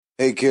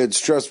Hey kids,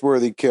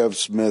 trustworthy Kev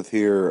Smith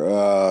here.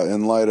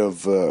 In light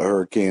of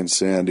Hurricane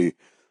Sandy,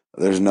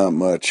 there's not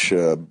much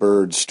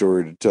bird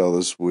story to tell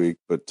this week,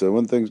 but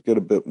when things get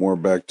a bit more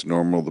back to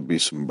normal, there'll be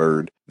some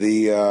bird.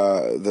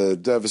 The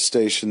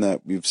devastation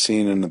that we've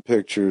seen in the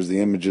pictures,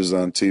 the images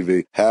on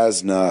TV,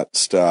 has not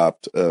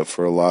stopped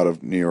for a lot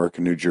of New York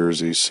and New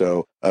Jersey.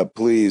 So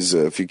please,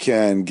 if you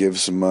can, give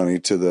some money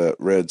to the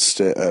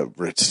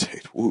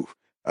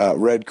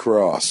Red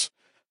Cross.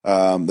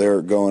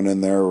 They're going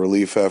in their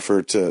relief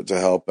effort to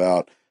help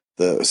out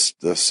the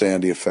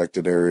Sandy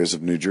affected areas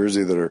of New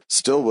Jersey that are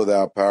still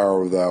without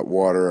power, without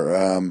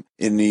water.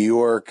 In New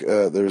York,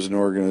 there's an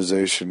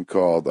organization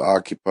called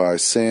Occupy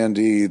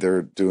Sandy.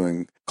 They're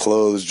doing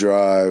clothes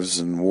drives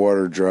and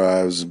water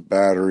drives and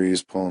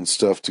batteries, pulling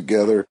stuff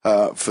together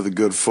for the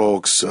good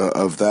folks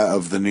of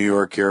the New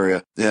York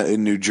area.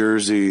 In New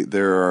Jersey,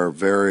 there are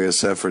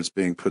various efforts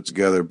being put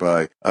together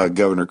by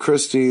Governor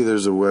Christie.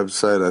 There's a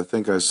website, I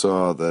think I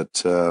saw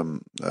that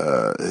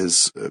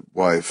his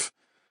wife,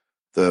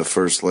 the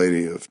First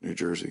Lady of New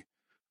Jersey,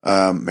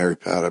 Mary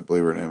Pat, I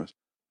believe her name is,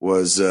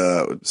 was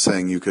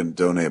saying you can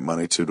donate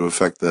money to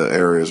affect the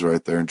areas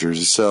right there in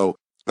Jersey. So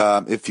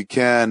if you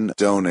can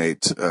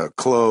donate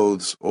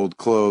clothes, old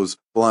clothes,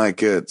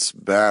 blankets,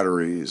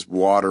 batteries,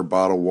 water,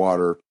 bottled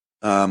water.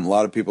 A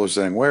lot of people are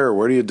saying,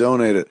 where do you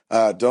donate it?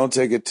 Don't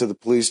take it to the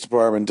police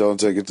department. Don't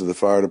take it to the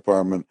fire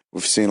department.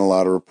 We've seen a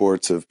lot of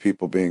reports of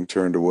people being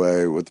turned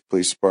away with the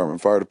police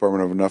department. Fire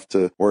department have enough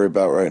to worry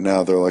about right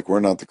now. They're like, we're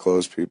not the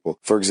closed people.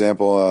 For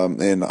example,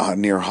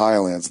 near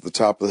Highlands, at the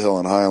top of the hill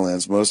in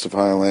Highlands, most of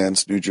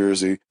Highlands, New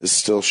Jersey, is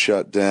still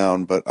shut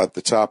down. But at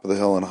the top of the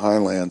hill in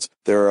Highlands,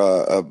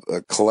 they're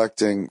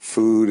collecting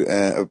food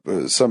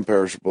and some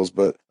perishables,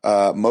 but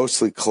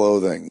mostly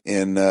clothing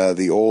in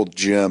the old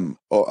gym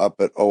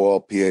up at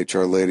OLPH,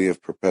 Our Lady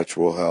of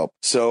Perpetual Help.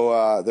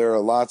 So there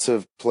are lots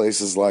of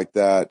places like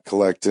that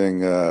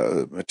collecting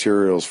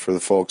materials for the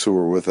folks who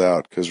are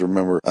without. Because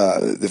remember,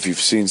 if you've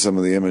seen some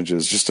of the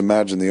images, just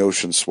imagine the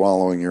ocean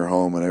swallowing your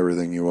home and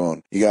everything you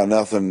own. You got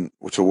nothing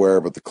to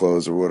wear but the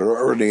clothes or what are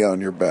already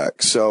on your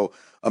back. So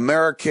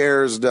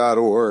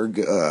Americares.org,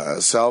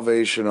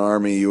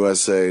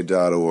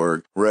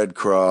 SalvationArmyUSA.org,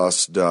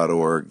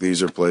 RedCross.org.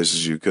 These are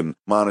places you can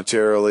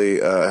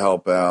monetarily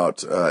help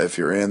out if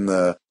you're in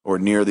the or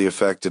near the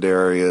affected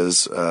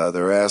areas.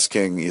 They're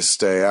asking you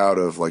stay out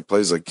of, like,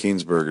 places like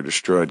Keansburg are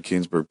destroyed.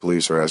 Keansburg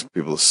police are asking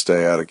people to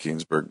stay out of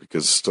Keansburg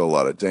because there's still a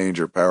lot of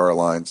danger, power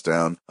lines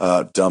down,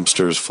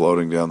 dumpsters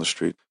floating down the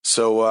street.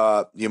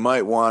 So you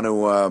might want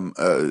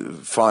to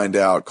find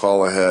out,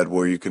 call ahead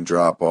where you can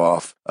drop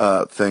off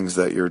things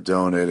that you're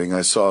donating.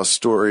 I saw a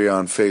story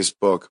on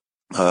Facebook.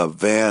 A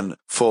van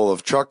full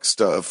of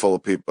stuff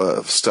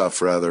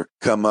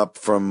come up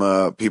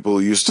from people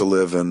who used to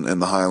live in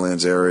the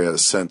Highlands area,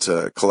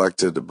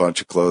 collected a bunch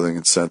of clothing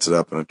and sent it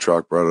up in a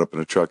truck, brought it up in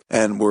a truck,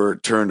 and were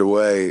turned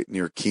away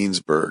near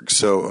Keansburg.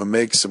 So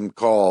make some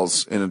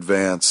calls in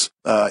advance.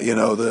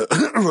 The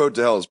road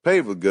to hell is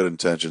paved with good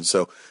intentions.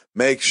 So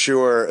make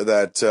sure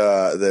that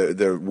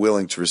they're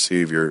willing to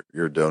receive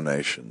your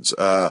donations.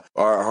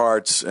 Our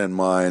hearts and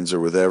minds are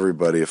with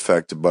everybody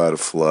affected by the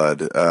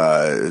flood.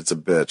 It's a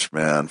bitch,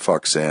 man.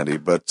 Fuck Sandy.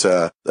 But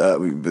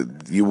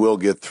you will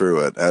get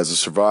through it. As a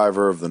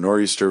survivor of the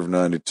nor'easter of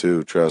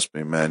 92, trust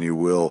me, man, you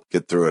will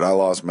get through it. I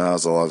lost my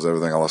house. I lost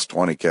everything. I lost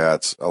 20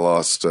 cats. I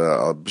lost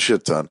a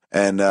shit ton.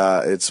 And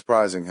it's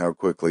surprising how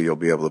quickly you'll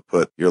be able to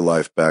put your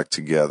life back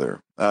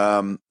together.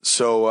 And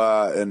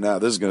now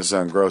this is going to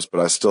sound gross, but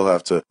I still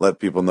have to let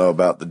people know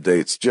about the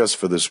dates just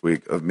for this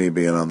week of me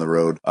being on the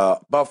road.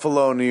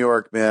 Buffalo, New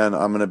York, man,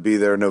 I'm going to be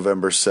there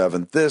November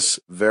 7th, this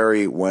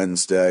very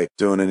Wednesday,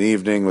 doing an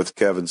evening with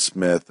Kevin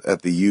Smith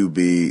at the UB,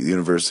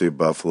 University of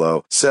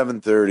Buffalo.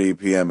 7:30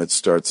 p.m. it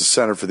starts. The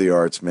Center for the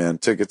Arts, man.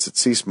 Tickets at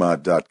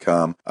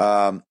csmod.com.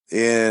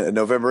 In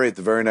November 8th,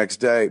 the very next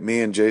day,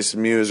 me and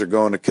Jason Mewes are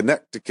going to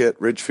Connecticut,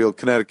 Ridgefield,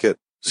 Connecticut,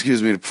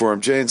 to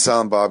perform Jay and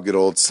Silent Bob Get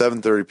Old,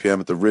 7:30 p.m.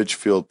 at the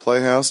Ridgefield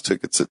Playhouse.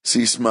 Tickets at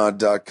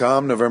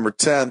csmod.com. November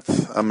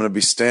 10th, I'm going to be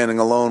standing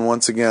alone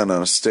once again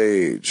on a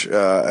stage,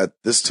 at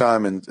this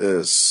time in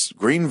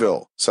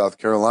Greenville, South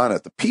Carolina,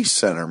 at the Peace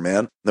Center,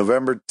 man.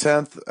 November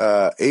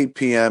 10th, 8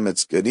 p.m.,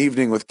 it's an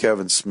evening with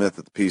Kevin Smith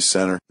at the Peace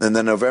Center. And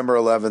then November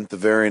 11th, the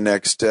very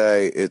next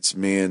day, it's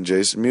me and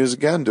Jason Mewes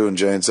again doing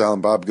Jay and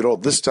Silent Bob Get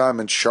Old, this time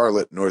in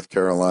Charlotte, North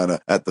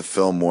Carolina, at the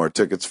Fillmore.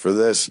 Tickets for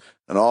this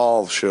and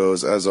all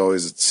shows, as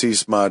always, at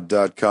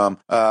csmod.com.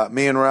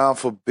 Me and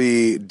Ralph will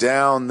be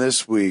down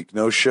this week.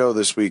 No show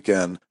this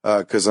weekend,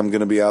 because I'm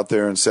going to be out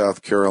there in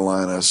South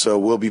Carolina. So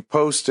we'll be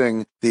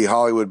posting the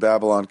Hollywood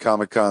Babylon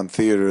Comic-Con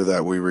Theater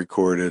that we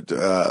recorded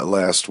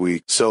last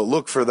week. So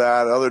look for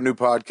that. Other new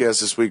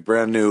podcasts this week,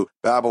 brand new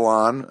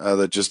Babylon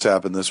that just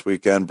happened this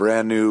weekend.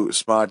 Brand new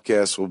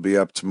Smodcast will be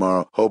up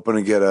tomorrow. Hoping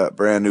to get a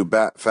brand new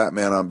Fat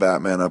Man on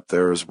Batman up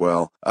there as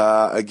well.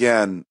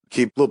 Again,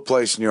 keep a little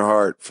place in your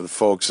heart for the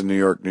folks in New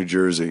York, New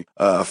Jersey,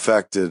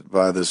 affected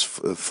by this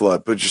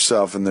flood. Put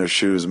yourself in their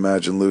shoes.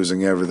 Imagine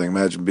losing everything.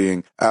 Imagine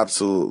being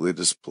absolutely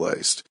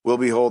displaced. We'll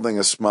be holding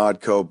a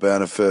Smodco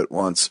benefit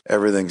once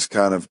everything's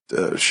kind of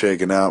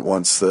shaken out,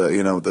 once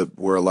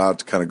we're allowed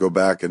to kind of go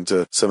back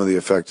into some of the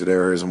affected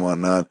areas and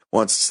whatnot,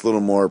 once it's a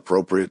little more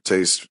appropriate,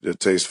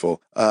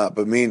 tasteful.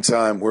 But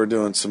meantime, we're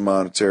doing some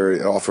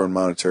offering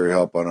monetary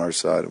help on our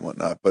side and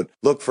whatnot. But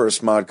look for a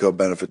Smodco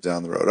benefit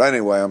down the road.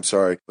 Anyway, I'm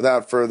sorry.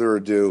 Without further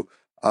ado,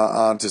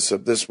 on to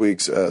this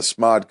week's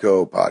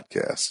Smodco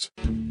podcast.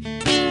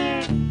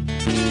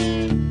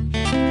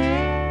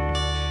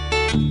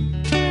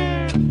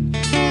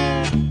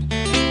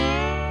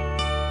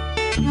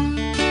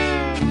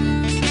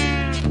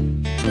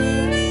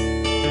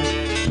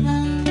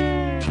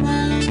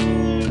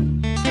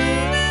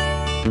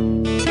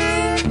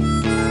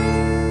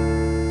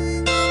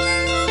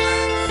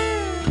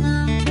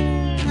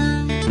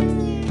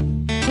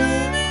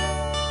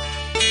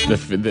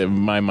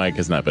 My mic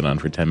has not been on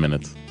for 10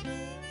 minutes.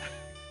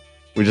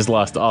 We just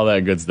lost all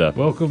that good stuff.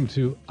 Welcome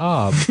to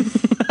Ob.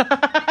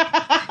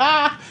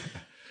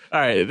 All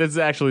right, this is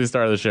actually the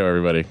start of the show,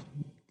 everybody.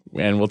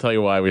 And we'll tell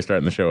you why we're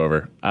starting the show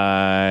over.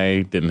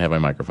 I didn't have my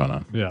microphone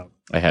on. Yeah.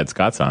 I had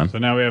Scott's on. So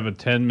now we have a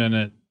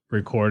 10-minute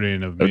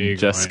recording of me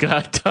just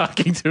Scott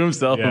talking to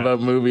himself about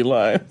movie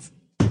lines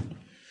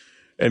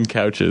and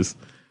couches.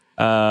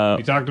 We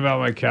talked about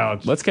my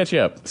couch. Let's catch you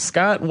up.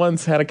 Scott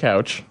once had a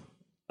couch.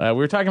 We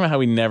were talking about how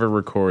we never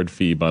record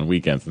Phoebe on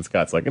weekends, and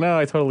Scott's like, no,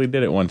 I totally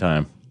did it one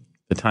time.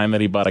 The time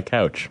that he bought a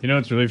couch. You know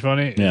what's really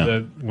funny? Yeah. Is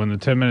that when the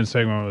 10-minute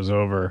segment was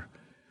over,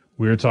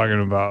 we were talking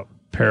about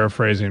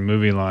paraphrasing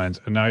movie lines,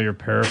 and now you're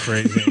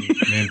paraphrasing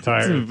the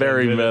entire It's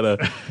very meta.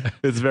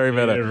 It's very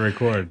meta.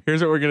 Record.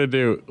 Here's what we're going to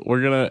do.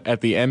 We're going to,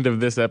 at the end of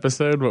this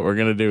episode, what we're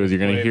going to do is you're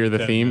going to hear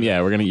the theme. Yeah,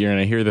 you're going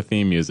to hear the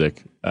theme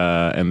music,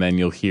 and then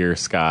you'll hear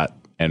Scott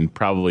and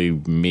probably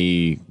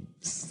me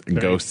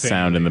ghost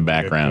sound in the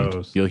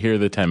background. You'll hear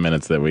the 10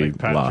 minutes that we like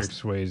Patrick lost.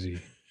 Swayze.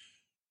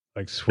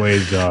 Like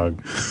Sway's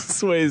dog.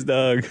 Sway's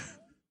dog.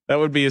 That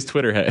would be his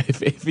Twitter.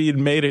 If he had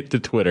made it to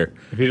Twitter.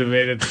 If he'd have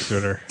made it to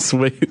Twitter.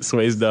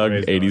 Sway's dog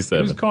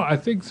 87. I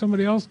think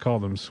somebody else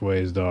called him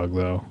Sway's dog,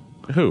 though.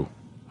 Who?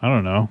 I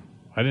don't know.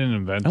 I didn't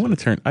invent it. I want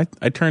to turn. I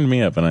turned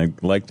me up and I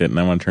liked it, and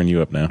I want to turn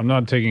you up now. I'm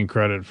not taking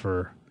credit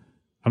for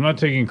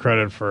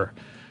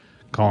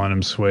calling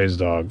him Sway's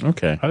dog.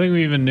 Okay. I think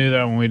we even knew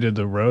that when we did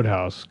the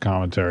Roadhouse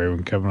commentary,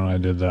 when Kevin and I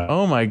did that.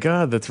 Oh my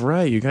God, that's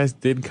right. You guys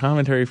did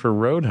commentary for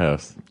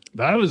Roadhouse.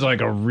 That was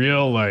like a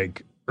real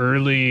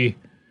early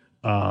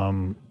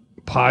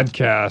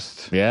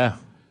podcast. Yeah.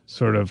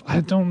 Sort of.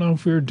 I don't know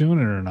if we were doing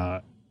it or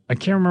not. I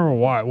can't remember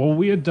why. Well,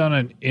 we had done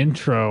an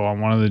intro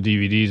on one of the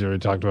DVDs where we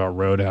talked about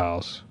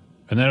Roadhouse.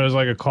 And then it was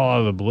like a call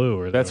out of the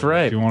blue. That's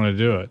right. If you want to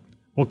do it.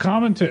 Well,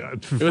 commentary.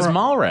 It was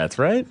Mallrats,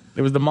 right?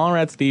 It was the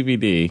Mallrats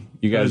DVD.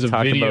 You guys talked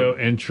about. It was a video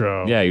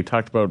intro. Yeah, you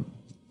talked about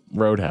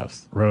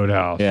Roadhouse.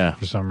 Yeah.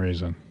 For some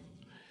reason.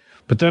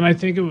 But then I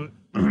think it was.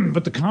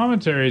 But the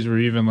commentaries were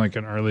even like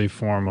an early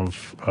form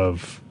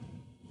of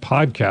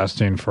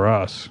podcasting for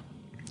us.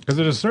 Because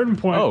at a certain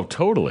point. Oh,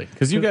 totally.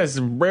 Because you guys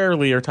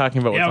rarely are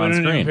talking about what's on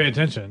screen. Yeah, we didn't even pay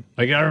attention.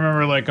 Like, I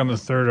remember, on the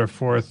third or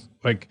fourth,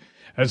 at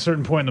a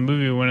certain point in the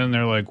movie, we went in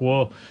there,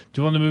 well, do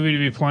you want the movie to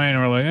be playing?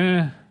 And we're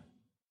like,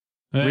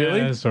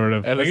 Really? Sort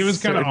of. It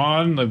was kind of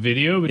on the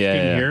video, but you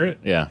couldn't hear it.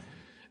 Yeah.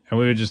 And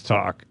we would just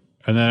talk.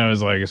 And then it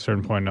was a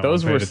certain point. No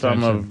those were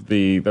some of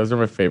the. Those are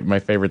my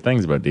favorite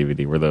things about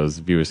DVD. Were those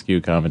View Askew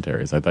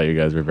commentaries? I thought you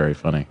guys were very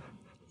funny.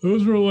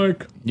 Those were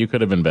You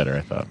could have been better.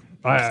 I thought.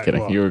 Just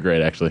kidding. You were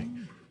great, actually.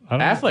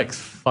 Affleck's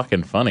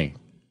fucking funny.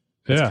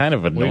 It's kind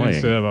of annoying. You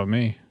didn't say that about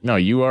me. No,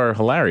 you are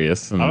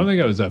hilarious. I don't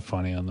think I was that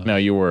funny on that. No,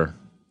 you were.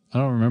 I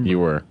don't remember. You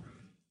were.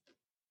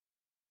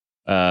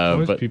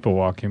 Always but people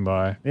walking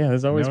by. Yeah,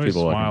 there's always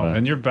people walking by.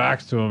 And your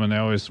back's to them, and they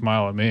always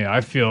smile at me. I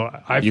feel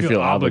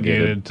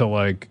obligated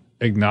to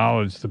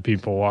acknowledge the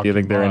people walking by. Do you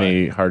think there are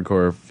any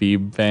hardcore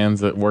Phoebe fans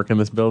that work in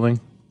this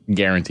building?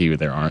 Guarantee you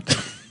there aren't.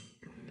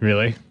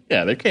 Really?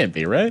 Yeah, there can't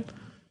be, right?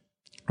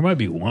 There might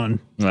be one.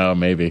 Oh,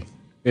 maybe.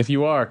 If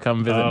you are,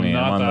 come visit me.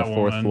 I'm on the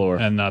fourth floor.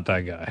 And not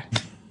that guy.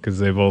 Because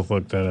they both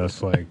looked at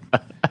us like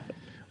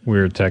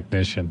we're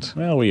technicians.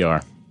 Well, we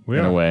are.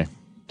 In a way.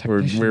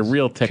 We're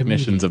real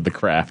technicians of the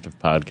craft of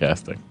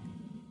podcasting.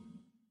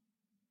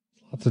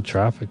 Lots of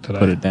traffic today.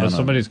 Put it down.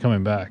 Somebody's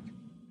coming back.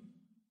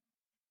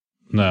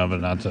 No,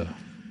 but not to.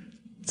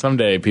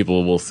 Someday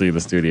people will see the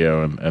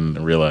studio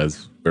and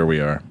realize where we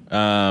are.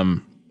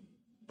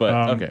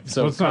 Okay.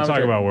 So let's not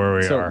talk about where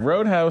we are.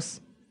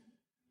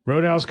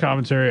 Roadhouse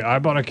commentary. I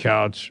bought a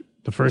couch.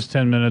 The first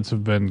 10 minutes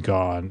have been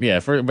gone. Yeah,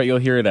 but you'll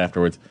hear it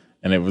afterwards.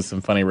 And it was some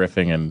funny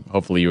riffing, and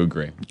hopefully you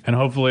agree. And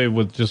hopefully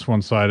with just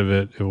one side of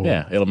it, it will.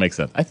 Yeah, it'll make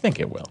sense. I think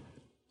it will.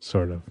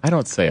 Sort of. I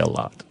don't say a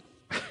lot.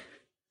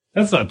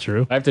 That's not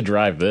true. I have to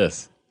drive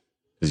this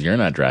because you're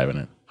not driving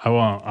it. I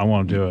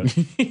won't do it. I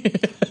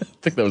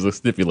think that was a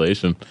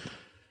stipulation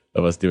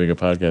of us doing a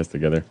podcast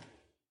together.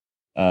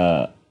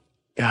 God,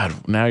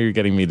 now you're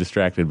getting me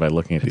distracted by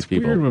looking at these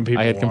people. Weird when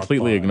people I had walk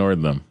completely by.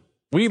 ignored them.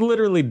 We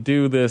literally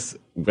do this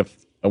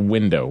with a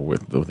window,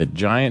 with a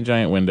giant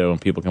window,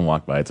 and people can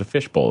walk by. It's a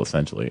fishbowl,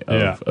 essentially,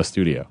 of a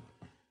studio.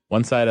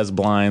 One side has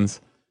blinds,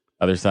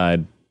 other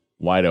side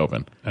wide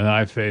open. And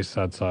I face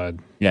that side.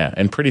 Yeah,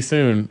 and pretty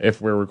soon,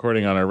 if we're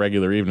recording on a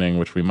regular evening,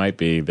 which we might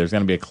be, there's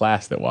going to be a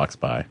class that walks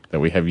by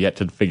that we have yet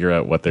to figure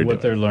out what they're doing.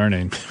 What they're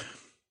learning.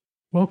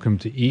 Welcome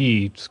to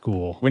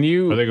E-School.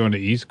 Are they going to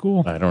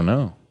E-School? I don't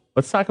know.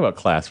 Let's talk about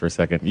class for a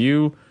second.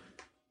 When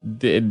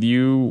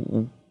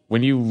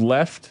you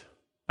left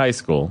high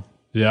school,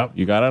 yep.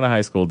 You got out of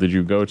high school, did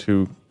you go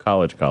to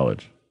college?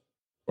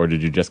 Or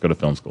did you just go to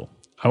film school?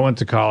 I went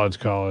to college.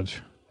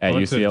 At I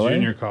went UCLA? to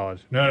junior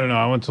college. No.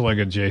 I went to like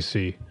a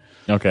JC.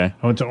 Okay.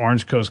 I went to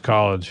Orange Coast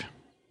College.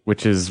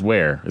 Which is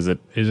where? Is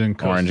in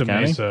Costa Orange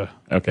County? Mesa.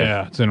 Okay.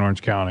 Yeah, it's in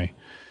Orange County.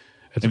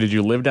 And did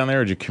you live down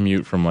there or did you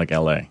commute from like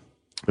LA?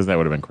 Because that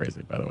would have been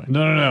crazy, by the way.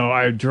 No.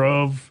 I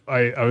drove.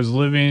 I was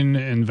living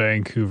in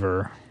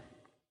Vancouver.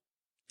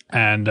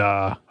 And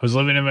I was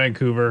living in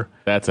Vancouver.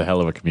 That's a hell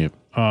of a commute.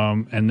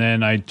 And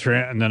then I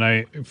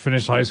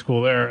finished high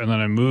school there, and then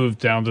I moved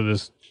down to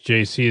this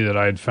JC that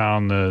I had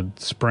found the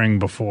spring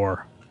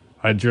before.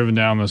 I'd driven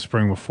down the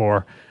spring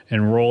before,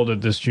 enrolled at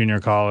this junior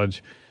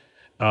college,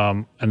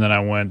 and then I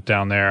went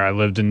down there. I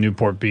lived in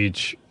Newport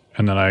Beach,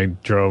 and then I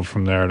drove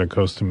from there to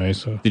Costa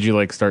Mesa. Did you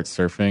like start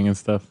surfing and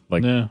stuff?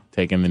 Like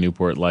taking the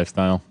Newport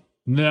lifestyle?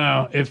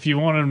 No, if you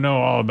want to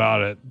know all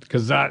about it,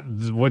 because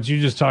what you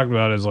just talked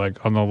about is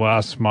like on the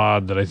last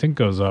mod that I think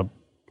goes up.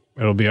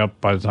 It'll be up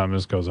by the time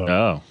this goes up.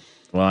 Oh,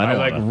 well,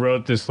 I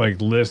wrote this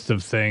like list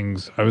of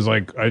things. I was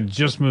like, I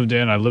just moved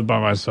in. I lived by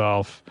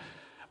myself.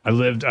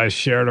 I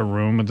shared a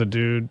room with the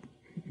dude.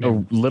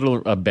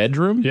 A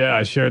bedroom? Yeah,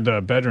 I shared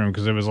the bedroom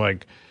because it was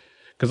like,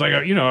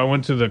 I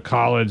went to the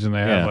college and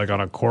they had like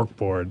on a cork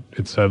board,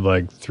 it said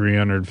like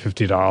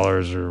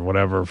 $350 or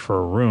whatever for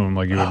a room.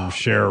 Like you would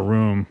share a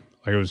room.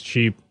 Like it was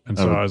cheap. And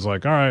so I was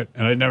like, all right.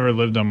 And I never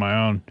lived on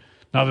my own.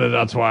 Not that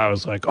that's why I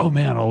was like, oh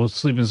man, I'll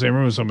sleep in the same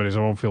room with somebody so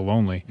I won't feel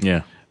lonely.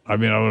 Yeah. I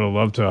mean, I would have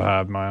loved to have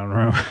had my own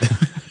room.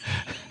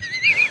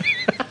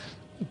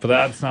 But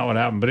that's not what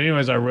happened. But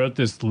anyways, I wrote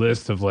this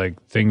list of like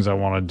things I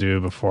want to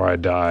do before I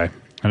die.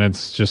 And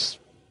it's just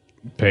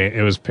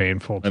it was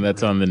painful. And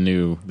that's on the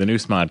new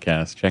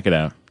Smodcast. Check it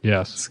out.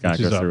 Yes. Scott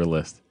goes through a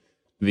list.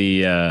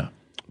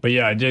 But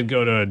yeah, I did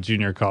go to a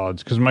junior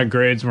college because my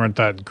grades weren't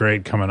that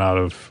great coming out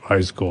of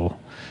high school.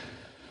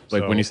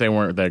 Like when you say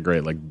weren't that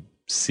great, like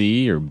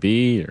C or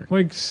B or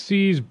like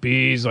C's,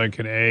 B's, like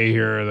an A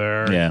here or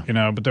there.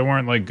 Yeah. But they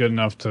weren't like good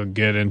enough to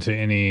get into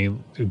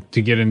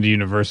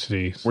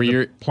university. So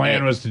the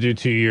plan was to do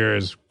 2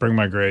 years, bring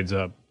my grades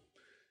up.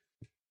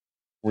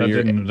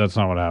 That's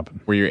not what happened.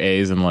 Were your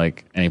A's in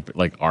like any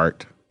like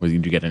art?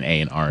 Did you get an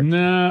A in art?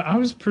 Nah, I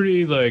was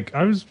pretty like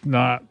I didn't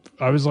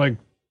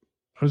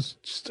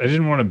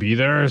want to be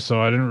there, so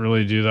I didn't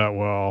really do that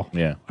well.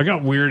 Yeah. I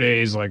got weird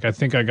A's. Like I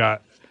think I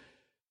got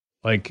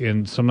like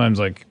in sometimes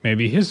like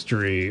maybe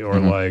history or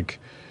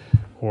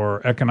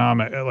or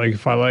economic. Like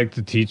if I liked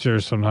the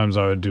teacher, sometimes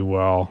I would do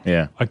well.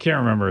 Yeah. I can't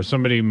remember.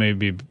 Somebody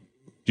maybe. Did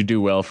you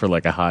do well for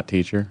like a hot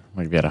teacher?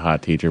 Like if you had a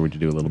hot teacher, would you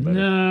do a little better?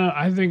 No,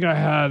 I think I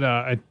had.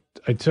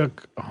 I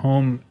took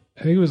home.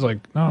 I think it was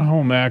like not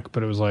home ec,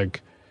 but it was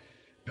like,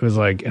 and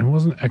it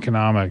wasn't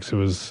economics. It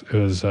was.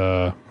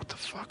 What the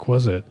fuck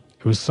was it?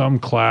 It was some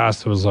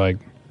class. It was like.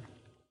 It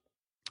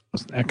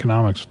wasn't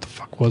economics. What the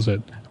fuck was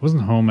it? It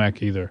wasn't home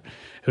ec either.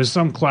 It was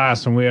some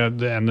class, and we had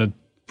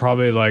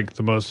probably like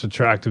the most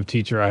attractive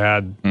teacher I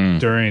had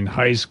during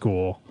high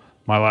school.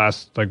 My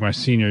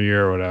senior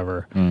year or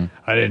whatever.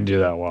 I didn't do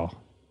that well.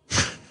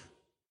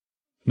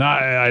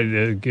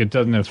 It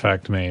doesn't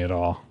affect me at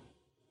all.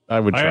 I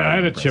would try. I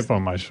had a chip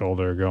on my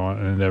shoulder going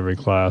in every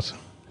class. I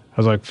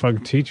was like,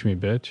 fucking teach me,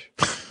 bitch.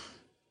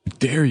 I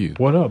dare you.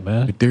 What up,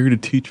 man? I dare you to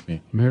teach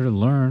me. I'm here to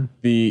learn.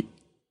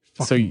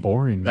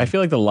 Boring, man. I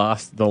feel like the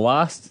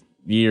lost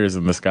years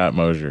in the Scott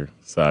Mosier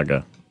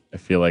saga, I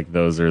feel like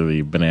those are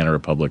the Banana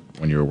Republic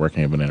when you were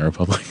working at Banana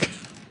Republic.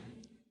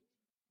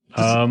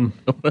 I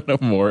want to know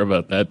more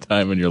about that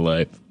time in your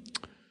life.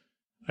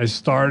 I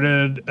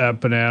started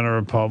at Banana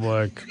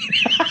Republic.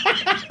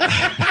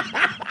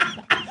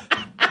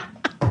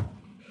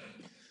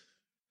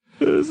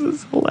 This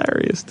is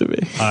hilarious to me.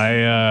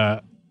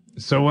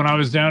 So when I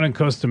was down in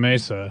Costa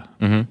Mesa,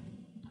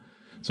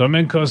 so I'm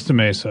in Costa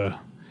Mesa,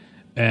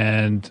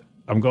 and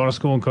I'm going to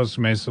school in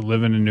Costa Mesa,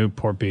 living in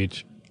Newport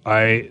Beach.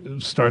 I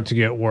start to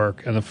get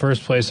work, and the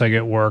first place I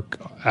get work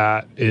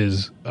at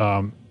is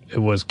it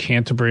was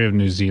Canterbury of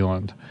New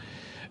Zealand.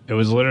 It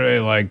was literally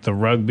like the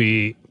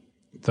rugby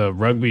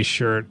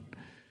shirt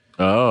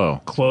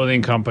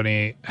clothing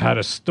company had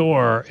a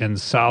store in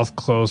South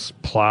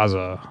Coast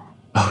Plaza.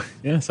 Oh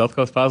yeah, South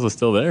Coast Plaza is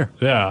still there.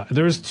 Yeah,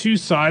 there was two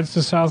sides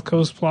to South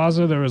Coast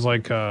Plaza. There was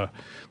like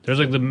there's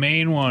like the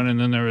main one, and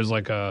then there was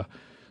like another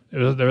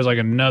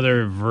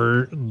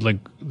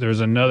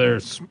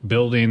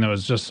building that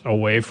was just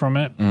away from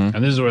it,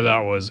 and this is where that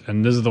was,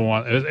 and this is the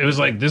one. It was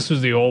like this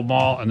was the old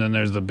mall, and then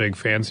there's the big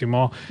fancy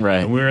mall,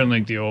 right? And we were in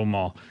like the old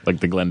mall, like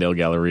the Glendale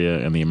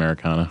Galleria and the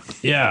Americana.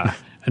 Yeah,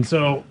 And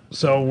so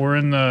we're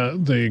in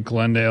the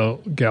Glendale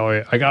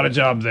Gallery. I got a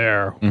job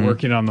there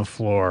working on the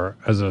floor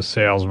as a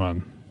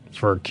salesman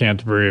for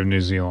Canterbury of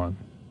New Zealand.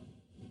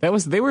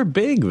 They were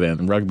big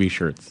then, rugby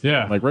shirts.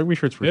 Yeah. Like rugby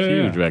shirts were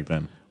huge back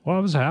then. Well,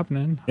 it was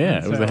happening.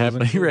 Yeah, you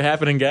were a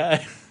happening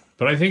guy.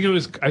 But I think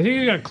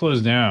it got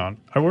closed down.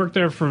 I worked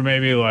there for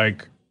maybe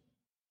like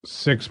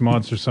 6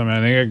 months or something.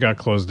 I think it got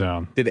closed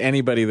down. Did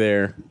anybody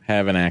there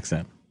have an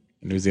accent?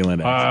 New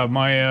Zealand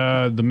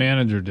accent? The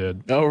manager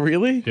did. Oh,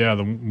 really? Yeah,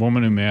 the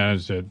woman who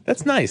managed it.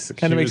 That's nice. It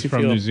kind of makes you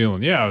from feel New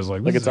Zealand. Yeah, I was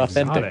like it's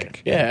authentic.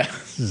 Exotic. Yeah.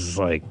 This is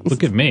like,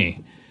 look at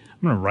me.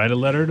 I'm going to write a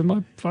letter to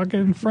my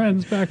fucking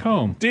friends back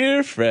home.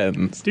 Dear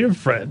friends. Dear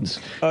friends.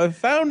 I've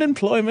found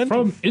employment.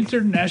 From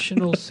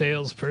international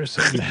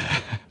salesperson.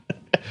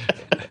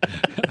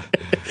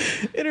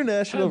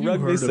 International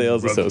Rugby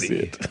Sales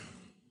Associate.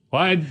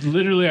 Well, I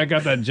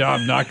got that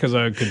job not because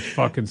I could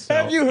fucking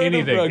sell Have you heard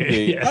anything. of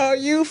rugby? Yeah. Are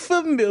you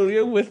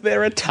familiar with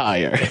their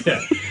attire?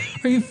 Yeah.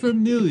 Are you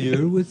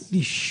familiar with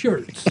the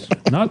shirts,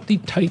 not the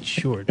tight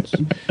shorts?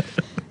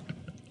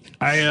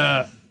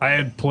 I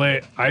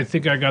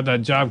think I got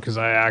that job because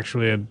I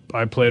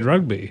played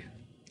rugby.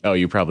 Oh,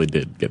 you probably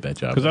did get that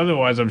job. Because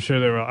otherwise, I'm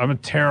sure I'm a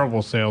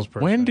terrible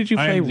salesperson. When did you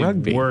play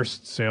rugby? The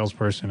worst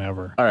salesperson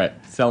ever. All right,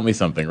 sell me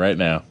something right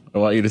now. I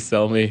want you to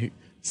sell me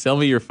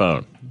your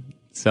phone.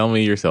 Sell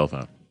me your cell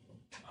phone.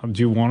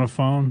 Do you want a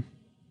phone?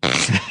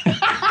 I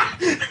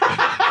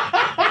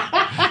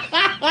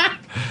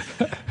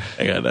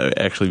gotta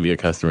actually be a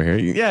customer here.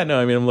 Yeah, no,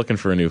 I mean I'm looking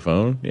for a new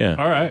phone. Yeah.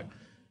 All right.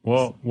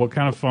 Well, what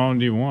kind of phone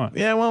do you want?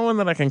 Yeah, I want one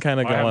that I can kind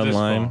of go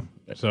online.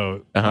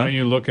 So why don't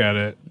you look at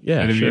it?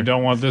 Yeah, and if sure. you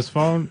don't want this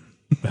phone,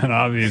 then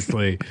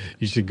obviously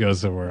you should go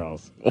somewhere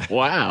else.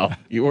 Wow,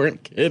 you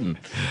weren't kidding.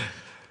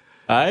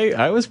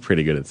 I was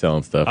pretty good at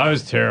selling stuff. I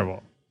was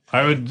terrible.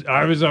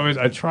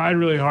 I tried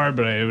really hard,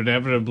 but I would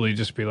inevitably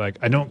just be like,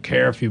 I don't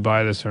care if you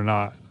buy this or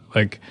not.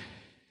 Like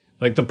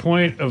the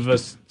point of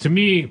this, to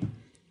me,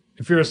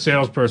 if you're a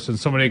salesperson,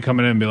 somebody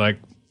coming in and be like,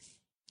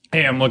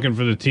 hey, I'm looking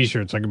for the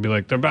t-shirts. I could be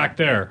like, they're back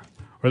there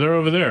or they're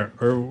over there.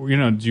 Or,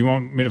 do you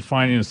want me to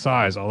find you a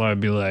size? Although I'd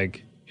be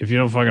like, if you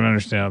don't fucking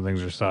understand how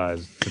things are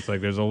sized, it's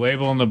like there's a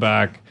label in the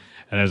back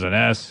and there's an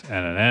S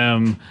and an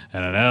M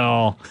and an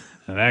L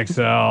and an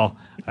XL.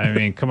 I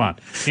mean, come on.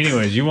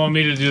 Anyways, you want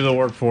me to do the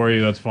work for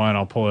you? That's fine.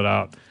 I'll pull it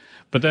out.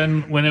 But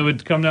then when it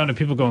would come down to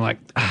people going like,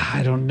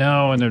 I don't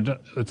know. And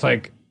it's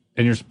like,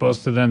 and you're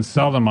supposed to then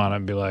sell them on it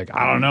and be like,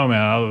 I don't know,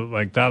 man.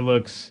 That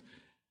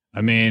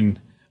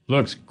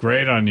looks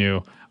great on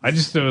you.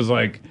 It was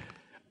like,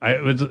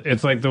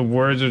 it's like the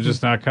words would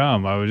just not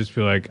come. I would just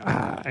be like,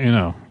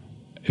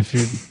 if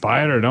you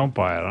buy it or don't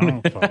buy it, I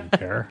don't fucking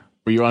care.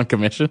 Were you on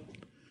commission?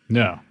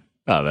 No.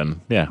 Oh, then,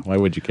 yeah. Why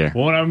would you care?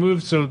 Well, when I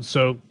moved,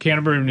 so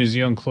Canterbury of New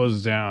Zealand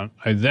closes down.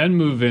 I then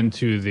move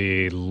into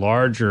the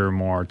larger,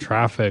 more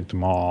trafficked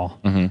mall,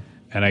 and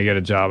I get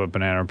a job at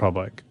Banana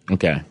Republic.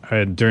 Okay.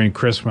 During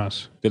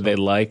Christmas. Did they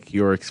like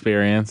your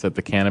experience at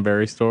the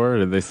Canterbury store? Or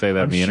did they say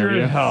that in the interview?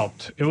 Sure, it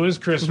helped. It was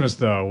Christmas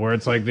though, where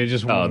it's like they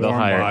just want they'll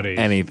warm hire bodies.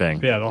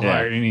 anything. Yeah, they'll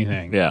hire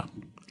anything. Yeah.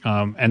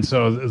 And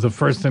so the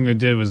first thing they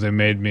did was they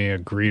made me a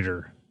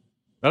greeter.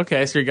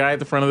 Okay, so your guy at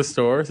the front of the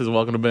store says,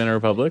 "Welcome to Banana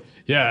Republic."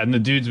 Yeah, and the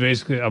dude's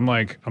basically, I'm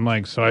like,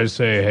 so I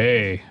say,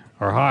 hey,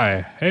 or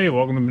hi, hey,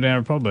 welcome to Banana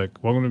Republic,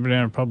 welcome to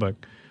Banana Republic,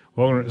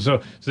 welcome.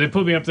 So they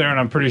put me up there, and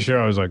I'm pretty sure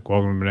I was like,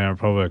 welcome to Banana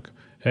Republic,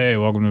 hey,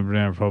 welcome to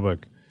Banana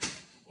Republic,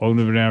 welcome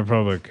to Banana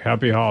Republic,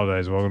 happy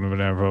holidays, welcome to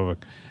Banana Republic.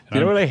 And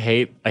You know what I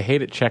hate? I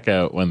hate at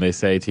checkout when they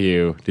say to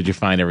you, "Did you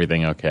find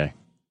everything okay?"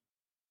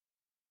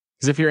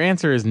 Because if your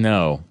answer is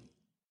no.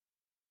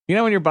 You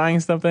know when you're buying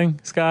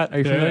something, Scott? Are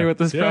you familiar with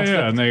this process?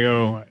 Yeah, and they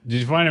go, did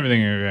you find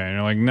everything okay? And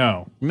you're like,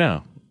 no.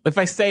 No. If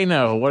I say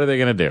no, what are they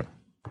going to do?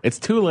 It's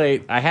too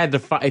late. I had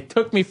to it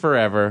took me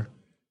forever.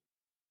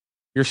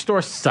 Your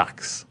store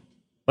sucks.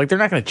 Like, they're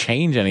not going to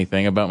change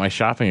anything about my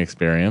shopping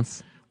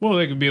experience. Well,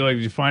 they could be like,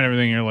 did you find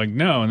everything? And you're like,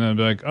 no. And then they'd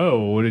be like,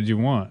 oh, what did you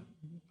want?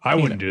 I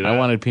wouldn't do that. I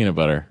wanted peanut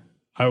butter.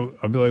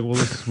 I'd be like,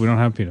 well, we don't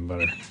have peanut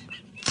butter.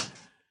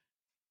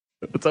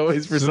 It's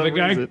always for some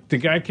reason. The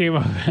guy came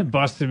up and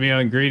busted me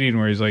on greeting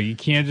where he's like, you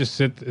can't just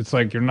sit. It's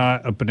like you're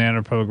not a Banana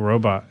Republic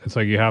robot. It's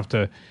like you have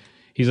to.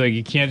 He's like,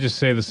 you can't just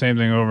say the same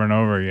thing over and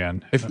over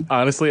again.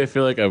 Honestly, I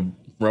feel like a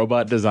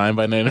robot designed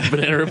by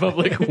Banana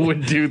Republic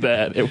would do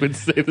that. It would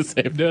say the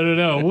same thing.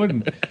 No, it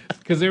wouldn't.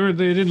 Because they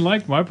didn't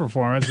like my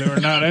performance. They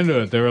were not into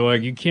it. They were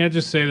like, you can't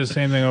just say the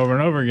same thing over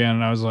and over again.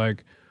 And I was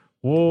like,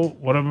 well,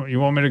 you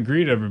want me to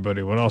greet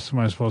everybody? What else am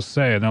I supposed to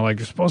say? And they're like,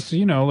 you're supposed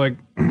to, like.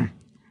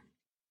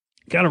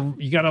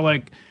 You gotta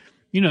like,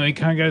 you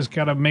kind of guys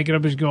gotta make it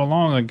up as you go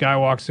along. Like, guy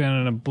walks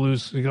in a blue,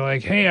 you go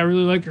like, hey, I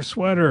really like your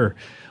sweater.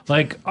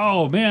 Like,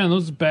 oh man,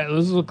 those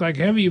look like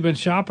heavy. You've been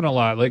shopping a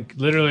lot. Like,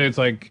 literally, it's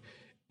like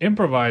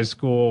improvised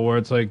school where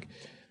it's like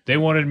they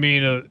wanted me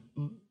to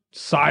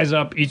size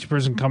up each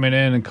person coming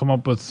in and come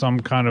up with some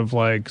kind of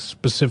like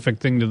specific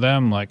thing to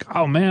them. Like,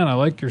 oh man, I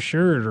like your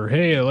shirt, or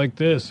hey, I like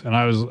this. And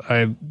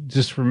I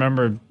just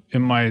remember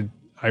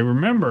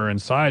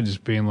inside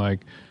just being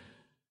like,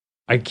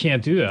 I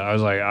can't do that. I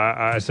was like,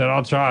 I said,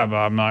 I'll try, but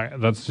I'm not,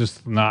 that's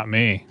just not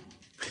me.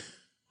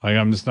 Like,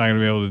 I'm just not going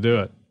to be able to do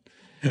it.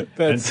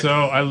 And so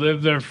I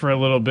lived there for a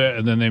little bit,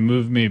 and then they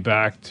moved me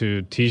back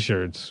to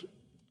T-shirts.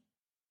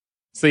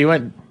 So you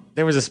went,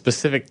 there was a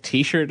specific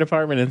T-shirt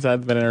department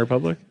inside the Banana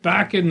Republic?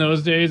 Back in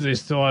those days, they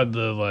still had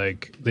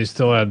they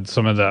still had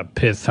some of that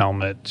pith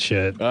helmet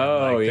shit.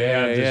 Oh, They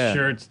had the yeah.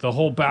 shirts. The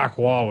whole back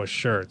wall was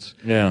shirts.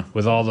 Yeah.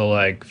 With all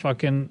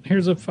the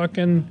here's a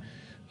fucking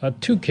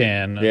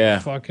toucan, Yeah. a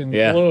fucking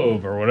Yeah.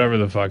 globe, or whatever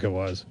the fuck it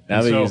was. Now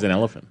And they so- use an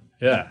elephant.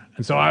 Yeah.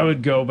 And so I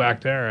would go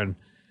back there and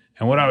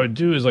what I would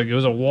do is it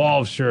was a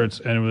wall of shirts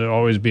and it would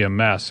always be a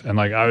mess. And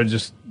I would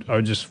just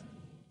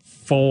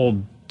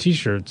fold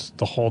T-shirts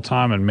the whole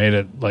time and made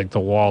it the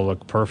wall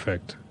look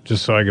perfect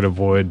just so I could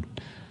avoid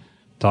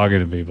talking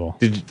to people.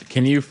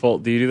 Can you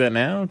fold? Do you do that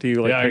now? Do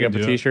you Yeah, I pick can up a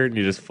do it. T-shirt and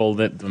you just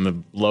fold it and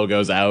the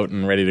logo's out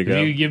and ready to go?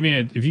 If you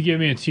give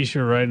me a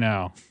T-shirt right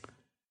now,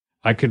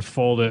 I could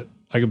fold it.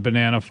 I could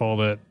banana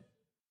fold it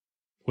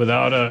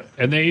without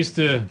and they used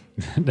to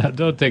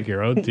don't take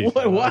your own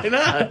T-shirt. Why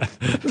not?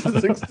 This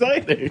is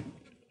exciting.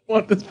 I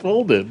want this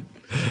folded.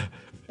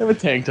 Have a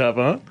tank top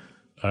on.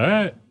 All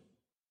right.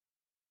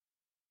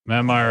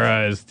 Matt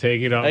Myra is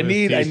taking off I his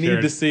need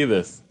T-shirt. to see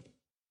this.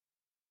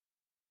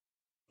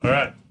 All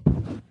right.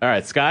 All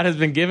right, Scott has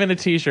been given a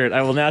T-shirt.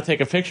 I will now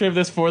take a picture of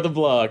this for the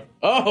blog.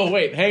 Oh,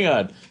 wait, hang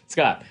on.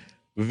 Scott,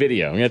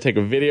 video. I'm going to take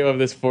a video of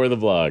this for the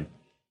blog.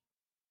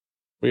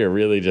 We are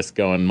really just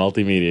going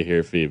multimedia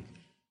here, Phoebe.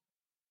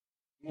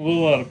 A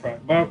little out of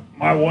practice.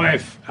 My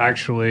wife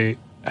actually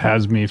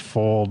has me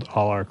fold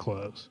all our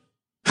clothes.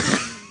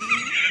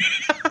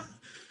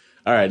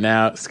 All right,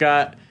 now,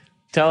 Scott,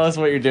 tell us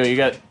what you're doing. You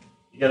got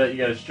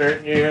a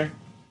shirt here.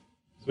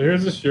 So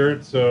here's the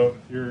shirt. So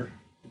you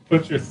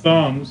put your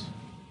thumbs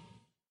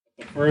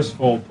at the first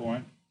fold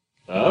point.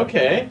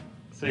 Okay.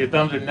 So your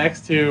thumbs are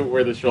next to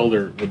where the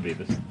shoulder would be.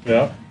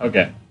 Yeah.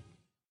 Okay.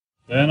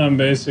 Then I'm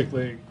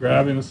basically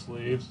grabbing the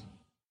sleeves.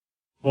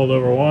 Fold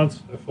over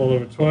once. I fold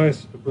over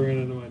twice. I bring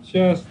it into my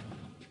chest.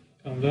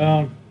 Come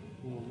down.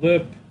 Little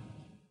lip.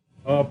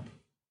 Up.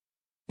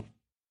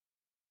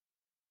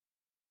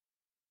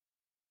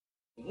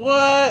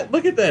 What?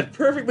 Look at that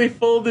perfectly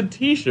folded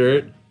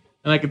T-shirt.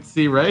 And I can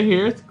see right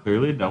here, it's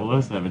clearly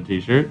a 007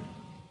 T-shirt.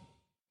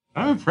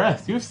 I'm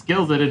impressed. You have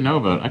skills I didn't know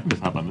about. I can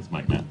just hop on this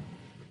mic now.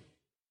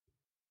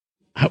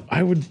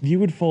 You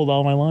would fold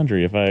all my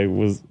laundry if I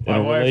was in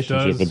a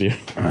relationship with you.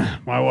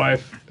 My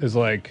wife is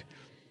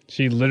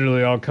she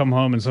literally, I'll come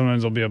home and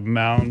sometimes there'll be a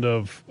mound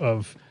of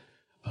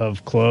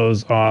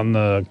clothes on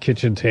the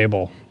kitchen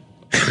table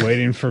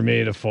waiting for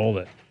me to fold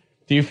it.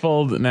 Do you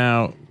fold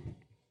now?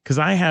 Because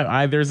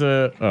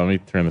let me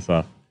turn this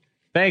off.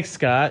 Thanks,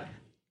 Scott.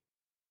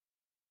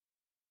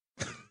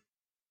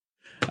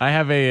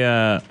 Sometimes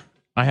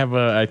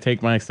I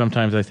take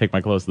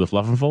my clothes to the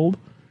Fluff and Fold.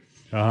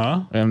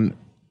 Uh-huh. And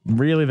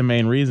really the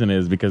main reason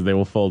is because they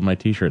will fold my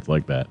T-shirts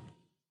like that.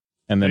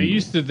 And then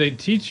They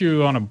teach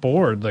you on a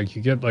board,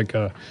 you get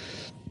the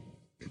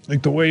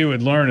way you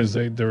would learn is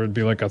there would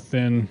be a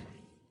thin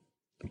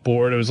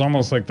board. It was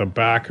almost like the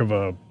back of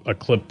a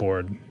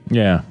clipboard.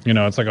 yeah.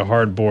 It's like a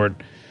hard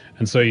board.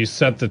 And so you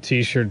set the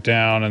T-shirt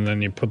down and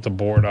then you put the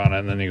board on it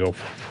and then you go.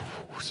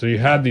 So you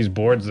had these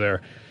boards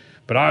there.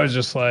 But I was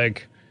just I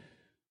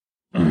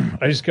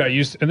just got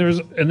used to,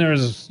 and there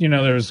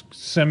was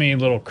semi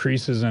little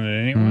creases in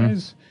it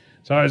anyways. Mm-hmm.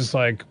 So I was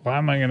just why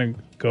am I going to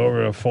go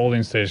over to a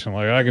folding station?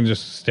 I can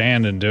just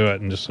stand and do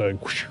it and just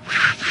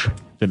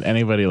Did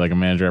anybody, a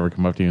manager, ever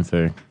come up to you and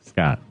say,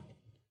 Scott,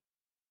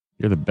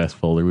 you're the best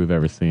folder we've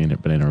ever seen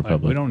at Banana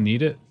Republic? we don't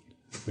need it.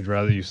 We'd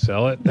rather you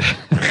sell it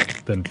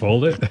than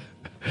fold it.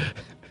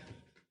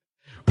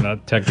 We're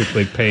not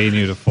technically paying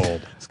you to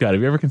fold. Scott,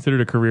 have you ever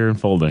considered a career in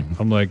folding?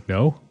 I'm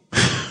no.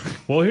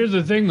 Well, here's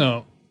the thing,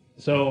 though.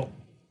 So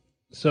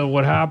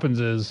what happens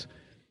is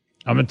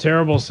I'm a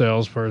terrible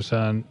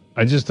salesperson.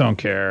 I just don't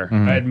care.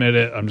 Mm-hmm. I admit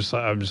it. I'm just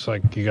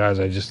you guys.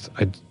 I just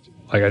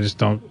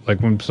don't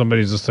when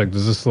somebody's just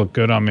does this look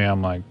good on me?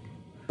 I'm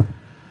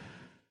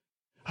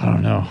I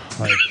don't know.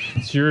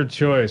 It's your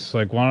choice.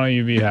 Why don't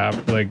you be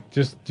happy?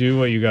 Just do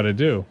what you got to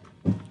do.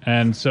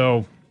 And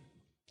so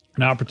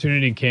an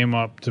opportunity came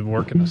up to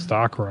work in the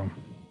stockroom.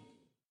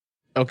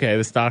 Okay,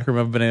 the stockroom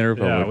of Banana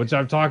Republic. Yeah, which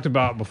I've talked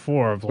about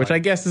before. Which I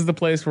guess is the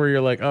place where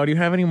you're oh, do you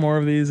have any more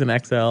of these in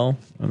XL?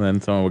 And then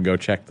someone would go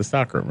check the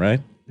stockroom, right?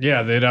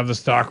 Yeah, they'd have the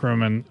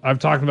stockroom, and I've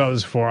talked about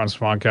this before on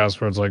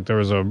Smodcast, where it's there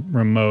was a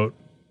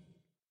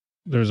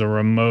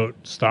remote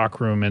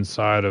stockroom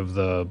inside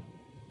of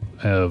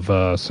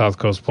South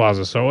Coast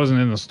Plaza. So I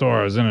wasn't in the store;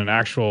 I was in an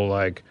actual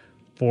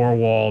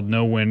 4-walled,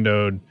 no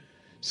windowed,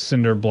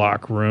 cinder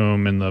block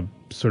room in the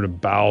sort of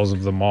bowels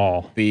of the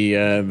mall.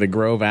 The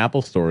Grove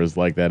Apple store is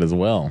like that as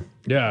well.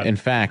 Yeah. In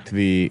fact,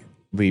 the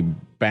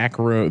back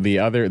room,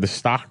 the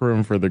stock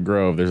room for the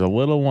Grove, there's a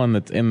little one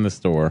that's in the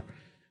store,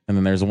 and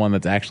then there's one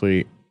that's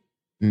actually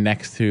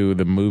next to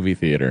the movie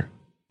theater.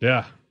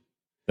 Yeah.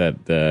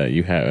 That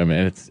you have. I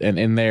mean,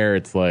 in there,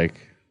 it's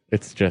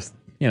just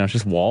it's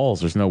just walls.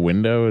 There's no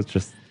window. It's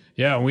just.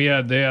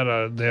 Yeah, they had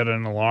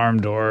an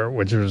alarm door,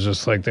 which was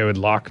just like they would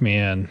lock me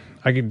in.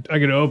 I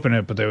could open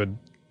it, but it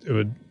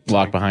would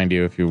Lock behind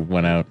you if you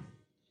went out.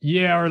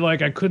 Yeah, or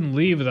like I couldn't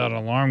leave without an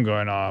alarm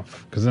going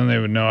off because then they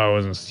would know I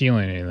wasn't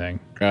stealing anything.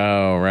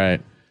 Oh,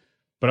 right.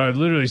 But I would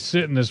literally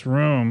sit in this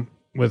room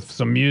with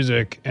some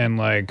music and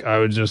like I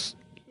would just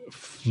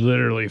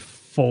literally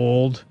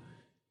fold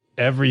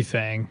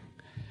everything.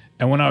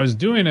 And when I was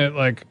doing it,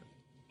 like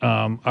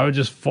I would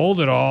just fold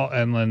it all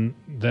and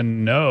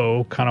then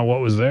know kind of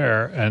what was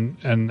there. And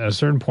at a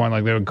certain point,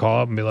 like they would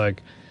call up and be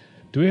like,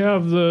 "Do we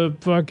have the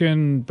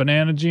fucking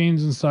banana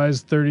jeans in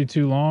size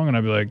 32 long?" And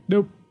I'd be like,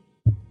 "Nope."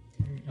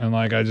 And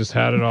like I just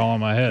had it all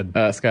in my head.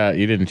 Scott,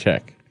 you didn't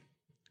check.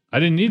 I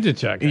didn't need to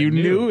check. You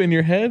knew in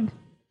your head?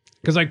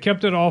 Because I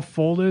kept it all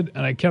folded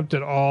and I kept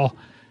it all.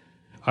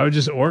 I would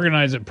just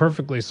organize it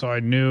perfectly so I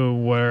knew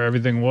where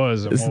everything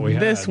was and what we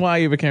had. Is this why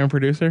you became a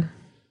producer?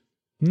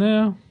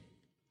 No.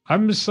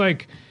 I'm just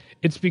like,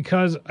 it's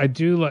because I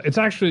do like, it's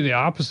actually the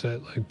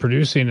opposite. Like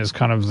producing is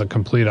kind of the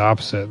complete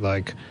opposite.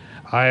 Like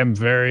I am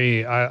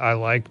I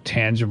like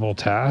tangible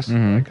tasks.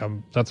 Mm-hmm. Like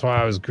that's why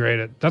I was great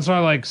at, that's why I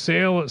like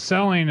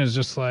selling is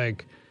just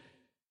like,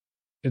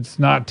 it's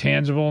not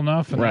tangible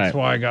enough. And that's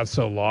why I got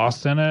so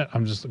lost in it.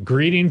 I'm just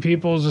greeting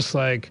people is just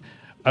like,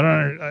 I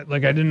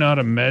didn't know how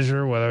to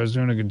measure whether I was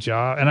doing a good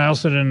job. And I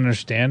also didn't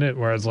understand it.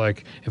 Whereas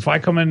like, if I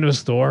come into a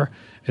store,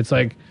 it's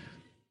like,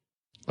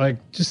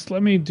 just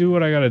let me do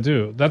what I got to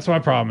do. That's my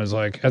problem is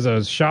like, as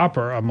a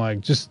shopper, I'm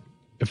like, just,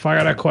 if I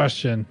got a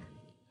question,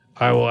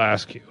 I will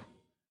ask you.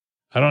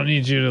 I don't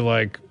need you to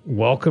like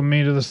welcome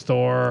me to the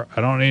store.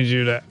 I don't need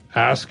you to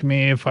ask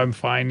me if I'm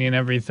finding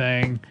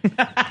everything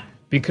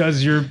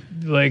because you're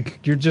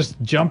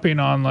just jumping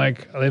on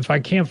like, if I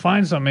can't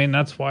find something,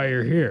 that's why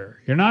you're here.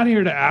 You're not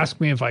here to ask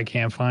me if I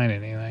can't find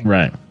anything.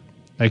 Right.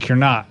 Like you're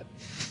not.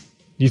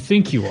 You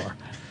think you are.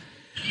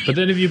 But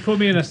then if you put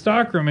me in a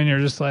stock room and you're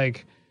just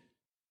like,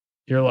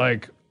 you're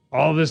like,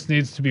 all this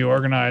needs to be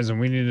organized and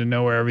we need to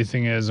know where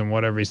everything is and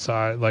what every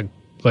side, like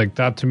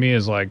that to me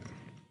is like,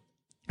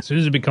 as soon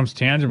as it becomes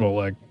tangible,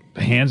 like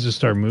the hands just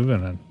start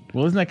moving. And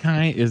well, is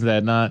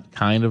that not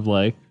kind of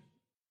like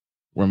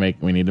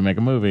we need to make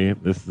a movie.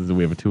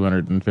 We have a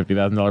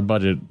 $250,000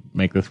 budget.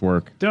 Make this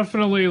work.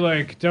 Definitely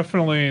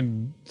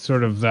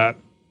sort of that.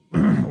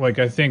 Like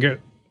I think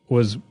it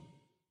was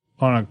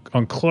on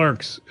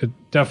Clerks. It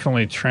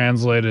definitely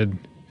translated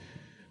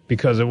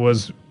because it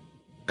was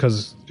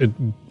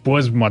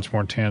much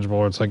more tangible.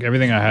 Where it's like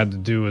everything I had to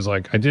do was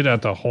like I did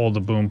have to hold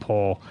the boom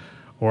pole,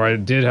 or I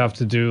did have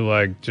to do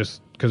like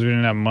just. Because we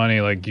didn't have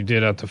money, like you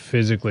did have to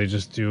physically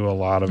just do a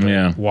lot of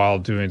it while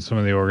doing some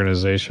of the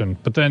organization.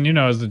 But then,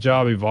 as the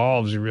job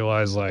evolves, you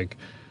realize like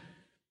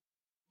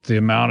the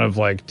amount of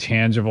like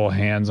tangible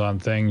hands-on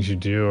things you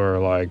do are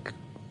like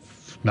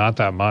not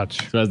that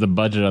much. So as the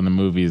budget on the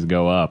movies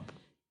go up,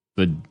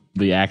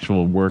 the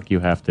actual work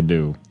you have to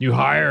do, you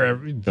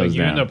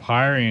end up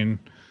hiring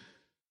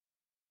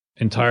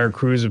entire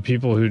crews of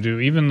people who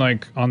do. Even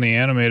like on the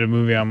animated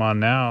movie I'm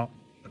on now,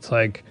 it's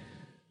like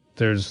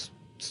there's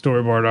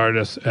storyboard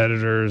artists,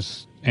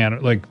 editors,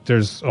 and like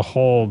there's a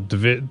whole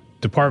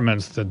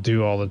departments that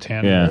do all the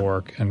tangible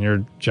work, and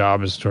your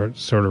job is to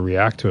sort of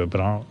react to it.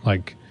 But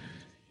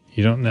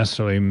you don't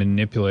necessarily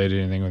manipulate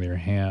anything with your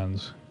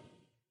hands.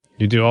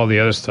 You do all the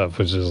other stuff,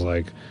 which is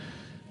like,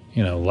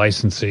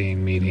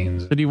 licensing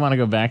meetings. So do you want to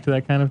go back to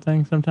that kind of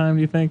thing sometime?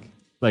 Do you think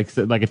like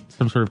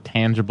some sort of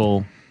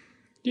tangible?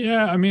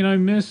 Yeah, I mean, I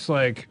miss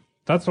like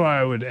that's why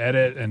I would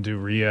edit and do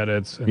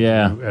re-edits and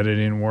do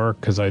editing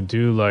work because I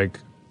do like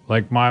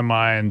my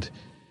mind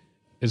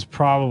is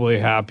probably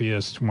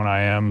happiest when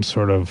I am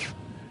sort of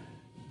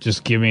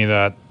just give me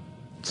that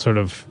sort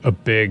of a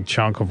big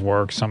chunk of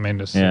work, something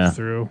to sift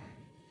through.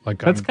 Like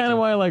that's kind of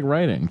why I like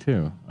writing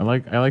too. I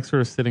like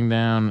sort of sitting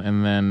down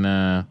and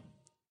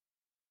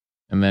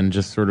then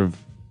just sort of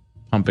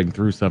pumping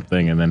through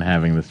something and then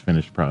having this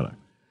finished product.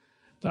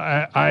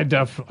 I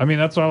mean,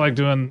 that's why I like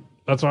doing.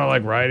 That's why I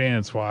like writing.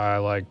 It's why I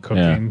like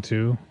cooking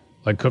too.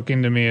 Like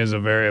cooking to me is a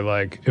very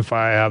like if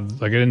I have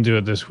like I didn't do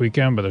it this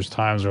weekend, but there's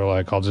times where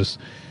like I'll just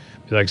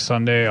be like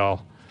Sunday on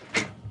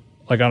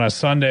a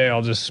Sunday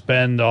I'll just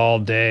spend all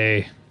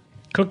day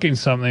cooking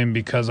something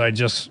because I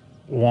just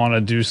want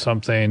to do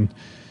something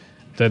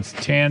that's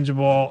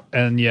tangible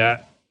and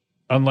yet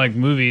unlike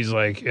movies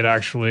like it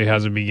actually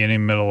has a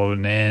beginning, middle,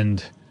 and an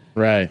end.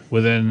 Right.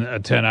 Within a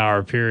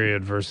 10-hour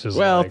period versus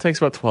it takes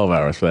about 12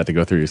 hours for that to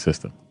go through your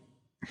system.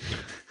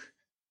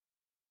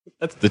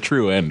 That's the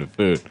true end of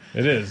food.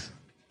 It is.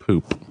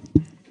 Poop.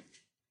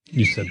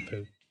 You said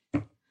poop.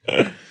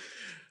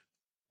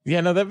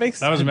 Yeah, no, that makes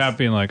sense. That was Matt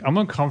being like, I'm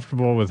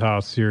uncomfortable with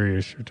how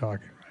serious you're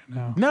talking right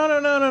now.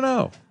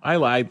 No.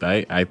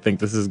 I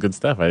think this is good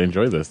stuff. I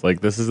enjoy this.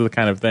 Like, this is the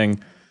kind of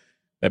thing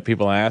that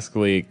people ask,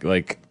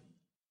 like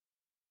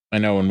I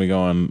know when we go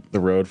on the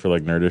road for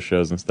like Nerdist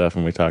shows and stuff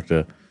and we talk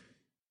to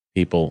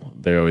people,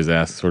 they always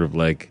ask sort of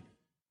like,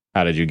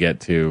 how did you get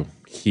to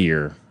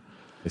here?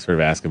 They sort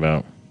of ask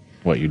about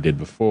what you did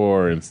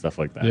before and stuff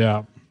like that.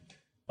 Yeah.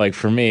 Like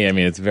for me, I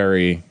mean, it's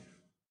very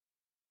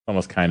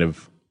almost kind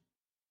of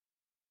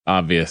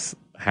obvious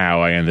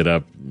how I ended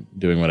up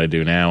doing what I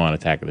do now on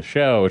Attack of the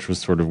Show, which was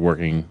sort of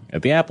working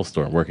at the Apple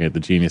Store, working at the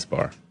Genius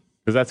Bar.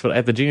 Because that's what,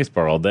 at the Genius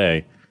Bar all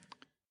day,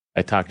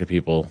 I talk to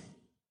people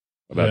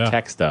about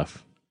tech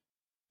stuff,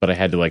 but I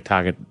had to like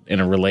talk it in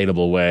a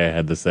relatable way. I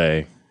had to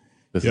say,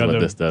 this is what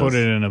this does. Put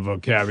it in a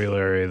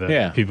vocabulary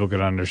that people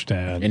could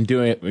understand. And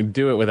do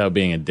it without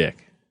being a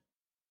dick.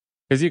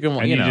 Because you can,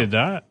 and you did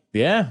that?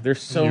 Yeah,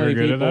 there's so many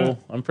people.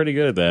 I'm pretty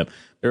good at that.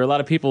 There are a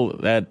lot of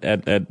people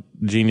at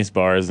Genius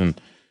Bars and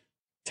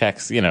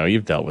techs,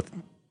 you've dealt with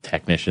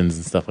technicians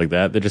and stuff like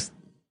that.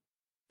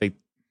 They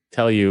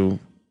tell you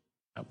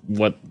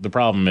what the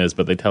problem is,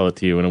 but they tell it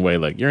to you in a way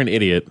like, you're an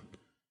idiot.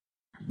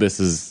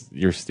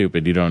 You're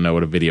stupid. You don't know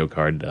what a video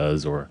card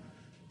does, or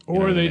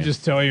they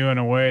just tell you in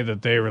a way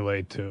that they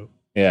relate to.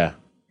 Yeah.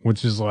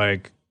 Which is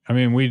like,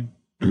 we,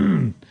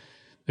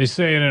 they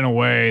say it in a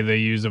way, they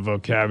use a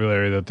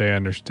vocabulary that they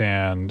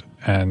understand,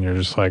 and you're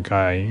just like,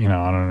 I don't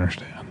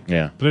understand.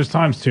 Yeah. But there's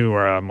times too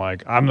where I'm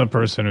like, I'm the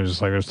person who's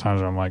just like, there's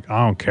times where I'm like,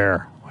 I don't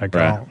care. Like,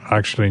 I don't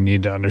actually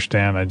need to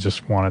understand. I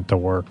just want it to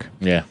work.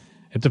 Yeah.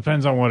 It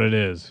depends on what it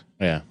is.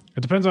 Yeah.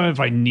 It depends on if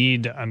I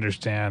need to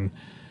understand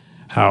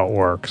how it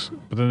works.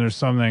 But then there's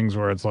some things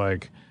where it's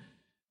like,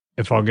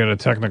 if I'll get a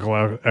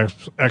technical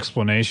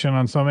explanation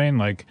on something,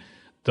 like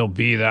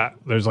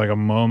there's like a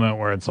moment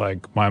where it's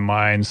like my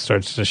mind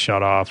starts to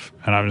shut off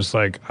and I'm just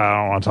like, I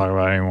don't want to talk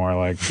about it anymore.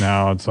 Like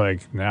now it's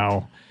like,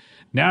 now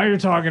you're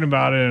talking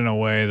about it in a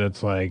way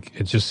that's like,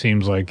 it just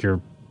seems like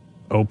you're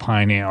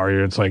opining,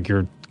 or it's like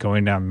you're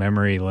going down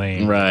memory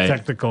lane, right?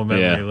 Technical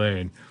memory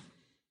lane.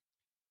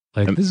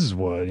 Like, this is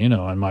what,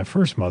 on my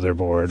first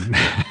motherboard.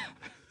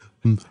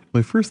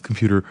 My first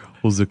computer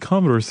was a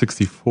Commodore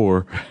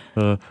 64.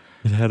 It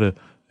had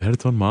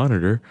its own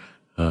monitor,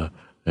 and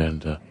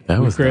that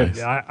was great.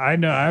 Nice. I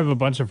know. I have a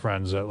bunch of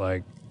friends that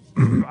like.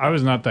 I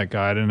was not that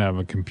guy. I didn't have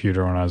a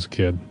computer when I was a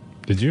kid.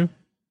 Did you?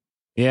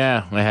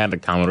 Yeah, I had a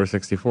Commodore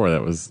 64.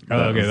 That was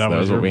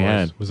what we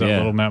had. Was that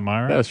Little Matt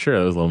Myra? That was true.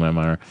 That was Little Matt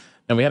Myra.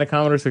 And we had a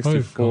Commodore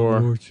 64.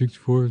 Commodore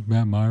 64 is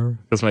Matt Myra.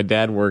 Because my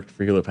dad worked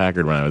for Hewlett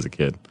Packard when I was a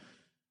kid.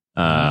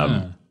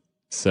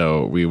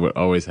 So we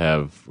always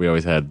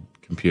had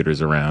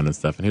computers around and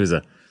stuff. And he was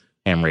a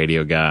ham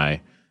radio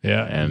guy.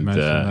 Yeah.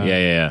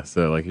 And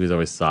so like he was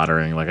always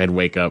soldering. Like I'd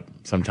wake up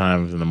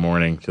sometimes in the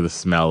morning to the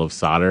smell of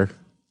solder.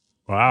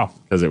 Wow.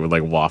 Because it would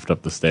like waft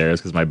up the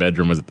stairs, because my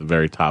bedroom was at the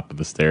very top of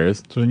the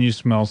stairs. So when you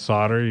smell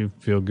solder, you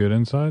feel good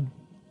inside?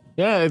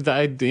 Yeah,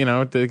 it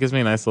gives me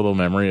a nice little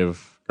memory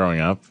of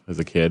growing up as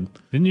a kid.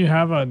 Didn't you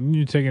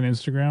take an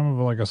Instagram of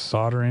like a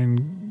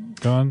soldering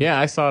gun? Yeah,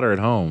 I solder at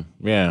home.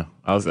 Yeah.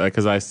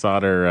 Because I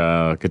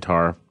solder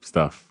guitar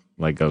stuff,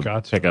 like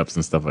pickups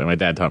and stuff. Like my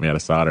dad taught me how to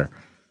solder.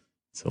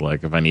 So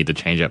like if I need to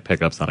change up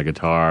pickups on a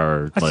guitar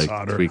or like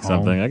tweak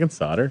something, I can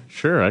solder.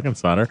 Sure, I can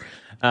solder.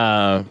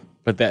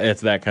 But it's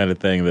that kind of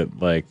thing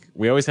that like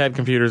we always had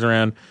computers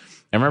around.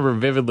 I remember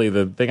vividly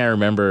the thing I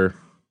remember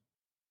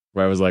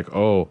where I was like,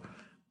 oh,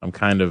 I'm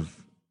kind of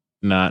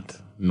not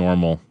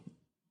normal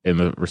in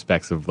the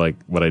respects of like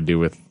what I do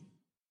with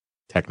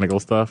technical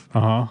stuff.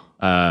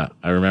 I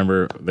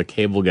remember the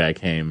cable guy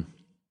came,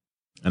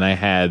 and I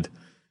had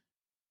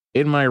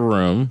in my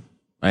room,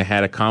 I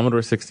had a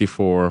Commodore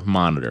 64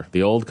 monitor,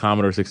 the old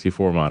Commodore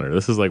 64 monitor.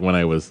 This is like when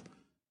I was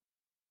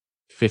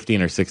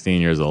 15 or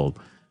 16 years old.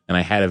 And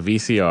I had a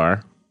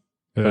VCR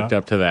hooked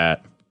up to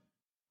that,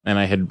 and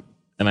I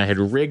had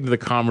rigged the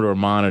Commodore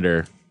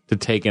monitor to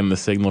take in the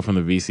signal from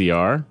the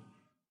VCR,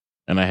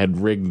 and I had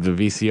rigged the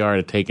VCR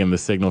to take in the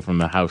signal from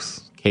the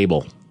house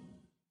cable.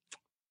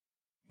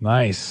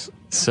 Nice.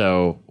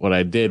 So what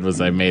I did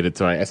was I made it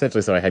so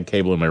I had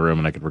cable in my room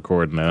and I could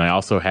record, and then I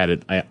also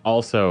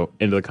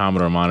into the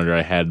Commodore monitor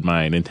I had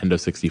my Nintendo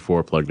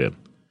 64 plugged in,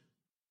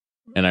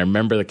 and I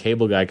remember the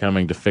cable guy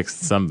coming to fix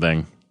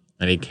something.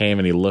 And he came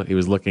and he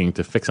was looking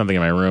to fix something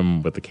in my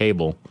room with the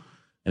cable,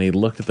 and he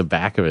looked at the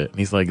back of it and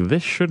he's like,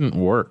 "This shouldn't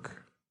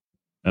work."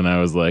 And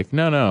I was like,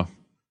 "No,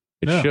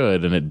 it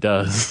should, and it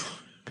does."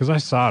 Because I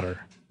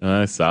solder. And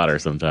I solder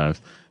sometimes.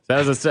 So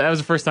that was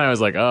the first time I was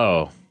like,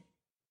 "Oh,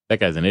 that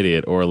guy's an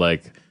idiot," or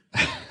like,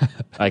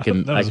 I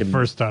can. That was the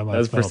first time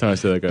I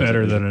said that guy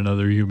better than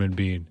another human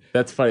being.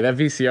 That's funny. That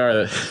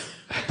VCR that.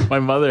 My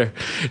mother,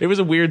 it was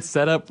a weird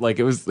setup. Like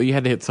you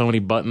had to hit so many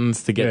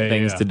buttons to get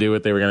things to do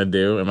what they were going to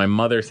do. And my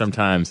mother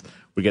sometimes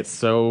would get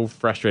so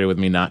frustrated with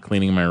me not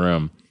cleaning my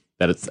room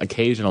that it's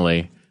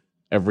occasionally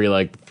every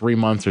like 3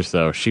 months or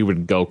so, she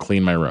would go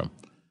clean my room.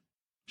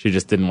 She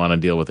just didn't want to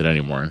deal with it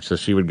anymore. So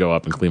she would go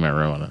up and clean my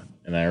room.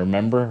 And I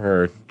remember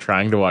her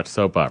trying to watch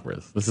soap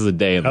operas. This is a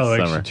day in the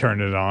summer. She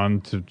turned it on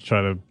to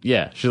try to.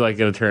 Yeah, she's like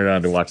going to turn it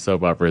on to watch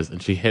soap operas.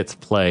 And she hits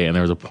play and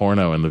there was a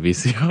porno in the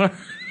VCR.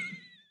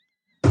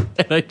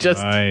 And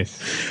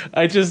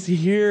I just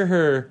hear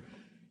her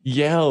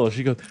yell.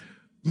 She goes,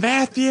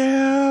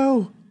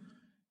 "Matthew,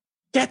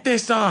 get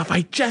this off.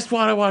 I just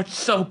want to watch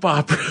soap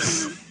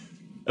operas."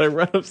 And I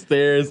run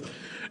upstairs,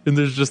 and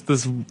there's just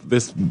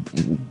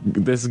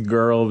this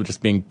girl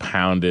just being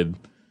pounded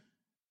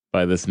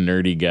by this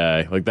nerdy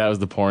guy. Like that was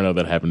the porno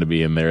that happened to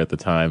be in there at the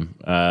time.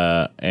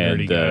 And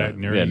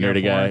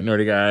nerdy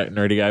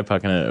guy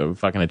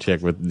fucking a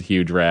chick with a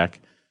huge rack.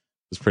 It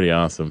was pretty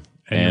awesome.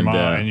 And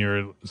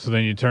so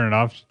then you turn it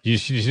off. She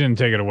didn't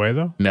take it away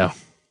though. No.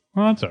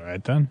 Well, that's all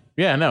right then.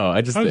 Yeah, no,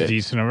 I just that was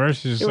decent of her.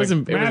 She's just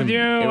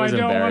Matthew, I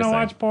don't want to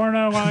watch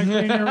porno while I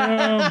clean your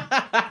room.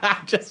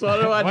 Just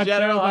want to watch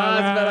General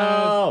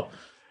Hospital.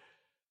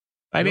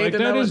 I need to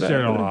know that is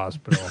General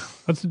Hospital.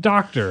 That's the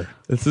doctor.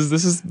 This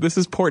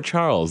is Port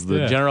Charles,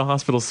 the General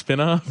Hospital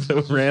spinoff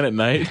that ran at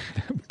night.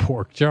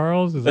 Pork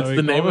Charles? That's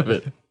the name of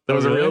it. That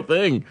was a real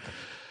thing.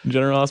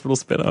 General Hospital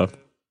spinoff.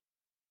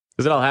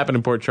 Because it all happened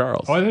in Port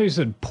Charles. Oh, I thought you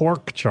said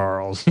Pork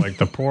Charles, like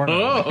the porno.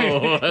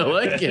 Oh, I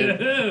like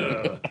it.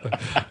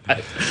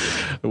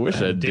 I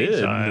wish I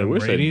did. I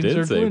wish I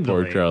did say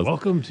Pork Charles.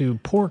 Welcome to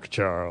Pork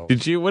Charles.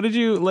 What did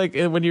you like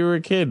when you were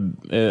a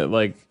kid,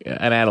 like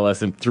an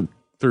adolescent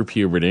through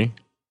puberty,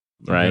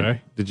 right?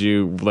 Okay. Did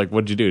you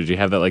what'd you do? Did you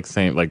have that like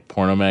same like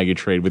porno mag you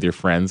trade with your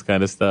friends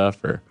kind of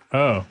stuff, or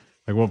like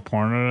what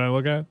porno did I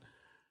look at?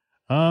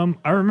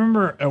 I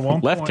remember at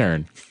one Left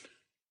Turn.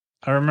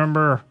 I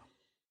remember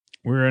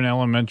we were in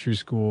elementary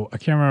school. I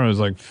can't remember. It was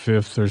like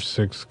 5th or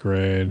 6th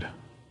grade.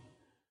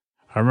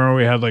 I remember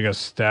we had like a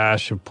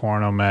stash of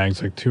porno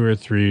mags, like 2 or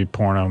 3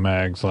 porno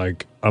mags,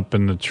 like up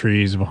in the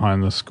trees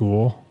behind the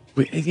school.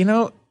 You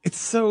know, it's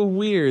so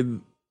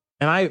weird.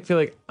 And I feel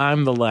like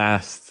I'm the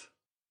last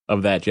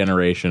of that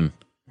generation.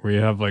 Where you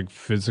have like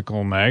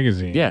physical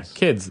magazines. Yeah,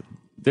 kids.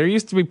 There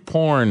used to be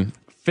porn,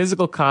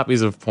 physical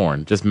copies of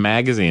porn, just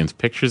magazines,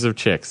 pictures of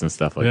chicks and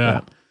stuff like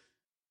that.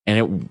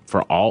 And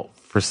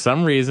for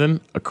some reason,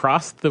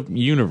 across the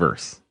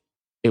universe,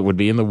 it would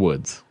be in the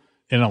woods.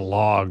 In a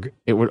log.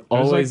 It would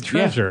always like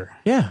treasure.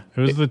 Yeah.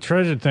 It was the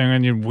treasure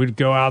thing. And we'd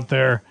go out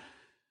there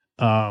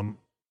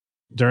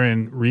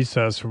during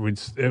recess.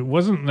 It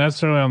wasn't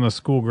necessarily on the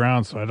school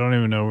grounds, so I don't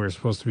even know we were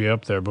supposed to be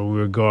up there, but we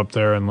would go up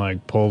there and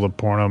like pull the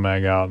porno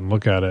mag out and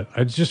look at it.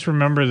 I just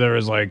remember there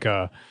was like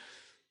I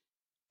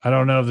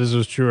don't know if this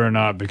was true or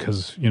not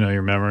because, you know,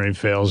 your memory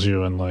fails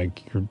you and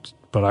like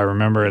but I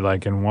remember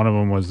like in one of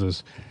them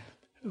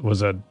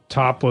was a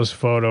topless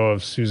photo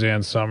of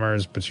Suzanne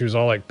Summers, but she was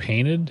all like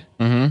painted.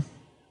 Mm-hmm.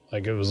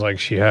 Like it was like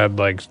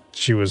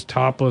she was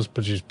topless,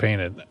 but she's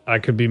painted. I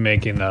could be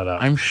making that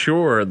up. I'm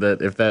sure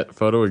that if that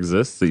photo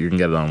exists, that you can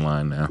get it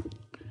online now.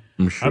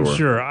 I'm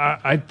sure.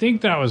 I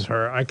think that was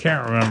her. I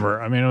can't remember.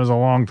 I mean, it was a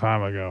long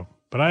time ago,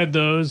 but I had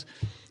those.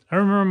 I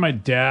remember my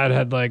dad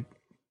had like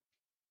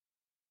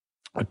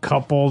a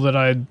couple that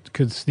I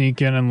could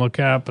sneak in and look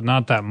at, but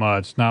not that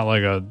much. Not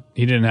like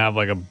he didn't have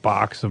like a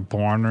box of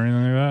porn or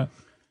anything like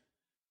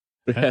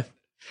that.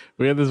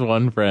 We had this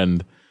one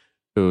friend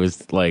who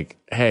was like,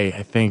 hey,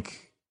 I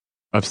think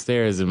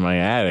upstairs in my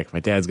attic, my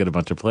dad's got a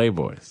bunch of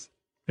Playboys.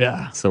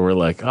 Yeah. So we're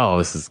like, oh,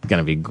 this is going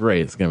to be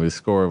great. It's going to be the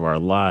score of our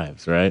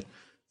lives, right?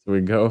 So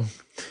we go,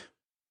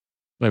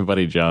 my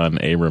buddy John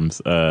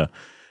Abrams,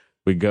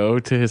 we go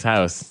to his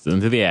house,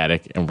 into the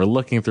attic, and we're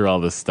looking through all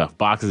this stuff,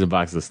 boxes and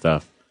boxes of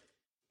stuff.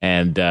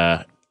 And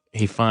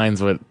he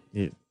finds what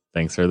he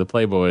thinks are the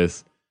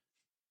Playboys,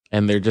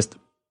 and they're just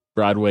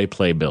Broadway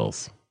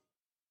playbills.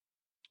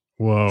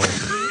 Whoa.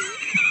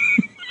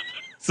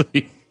 So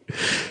he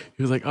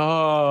was like,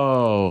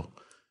 oh,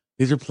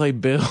 these are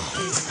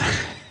playbills.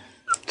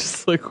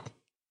 Just like.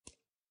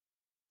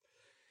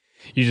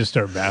 You just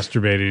start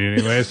masturbating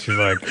anyways. You're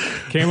like,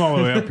 came all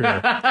the way up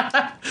here.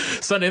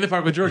 Sunday in the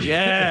Park with George.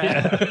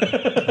 Yeah.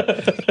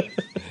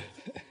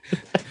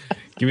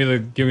 Give me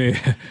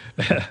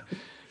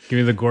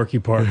the Gorky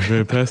part.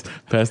 Pass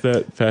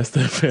that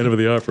Phantom of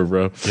the Opera,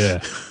 bro. Yeah.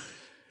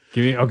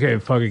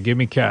 Fuck it. Give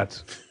me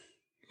cats.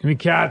 Give me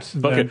cats.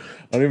 Fuck it.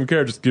 I don't even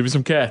care. Just give me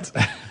some cats.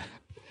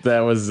 That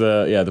was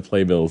the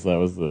playbills. That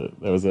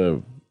was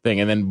a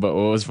thing. And then, but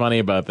what was funny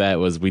about that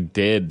was we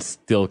did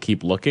still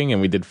keep looking, and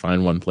we did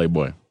find one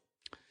Playboy.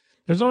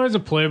 There's always a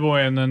Playboy,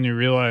 and then you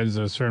realize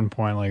at a certain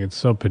point, like it's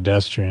so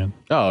pedestrian.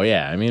 Oh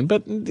yeah, I mean,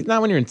 but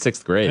not when you're in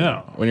 6th grade.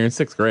 No. When you're in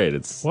 6th grade,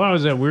 it's. Well, I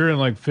was we were in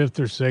like 5th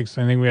or 6th.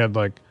 I think we had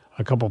like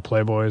a couple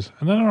Playboys,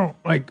 and then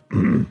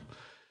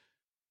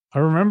I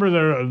remember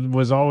there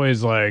was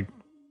always like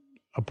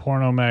a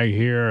porno mag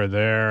here or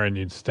there, and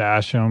you'd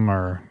stash them,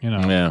 or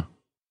yeah.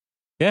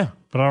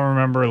 But I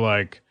remember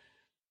like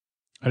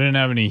I didn't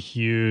have any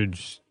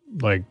huge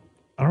like.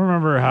 I don't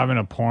remember having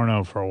a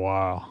porno for a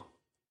while.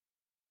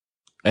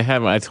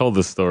 I told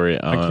the story.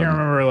 I can't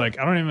remember. Like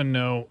I don't even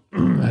know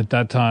at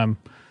that time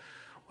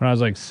when I was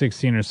like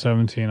 16 or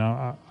 17.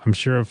 I'm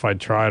sure if I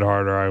tried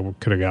harder, I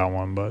could have got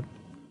one, but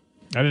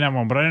I didn't have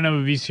one. But I didn't have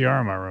a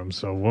VCR in my room,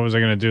 so what was I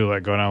gonna do?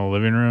 Like go down the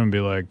living room and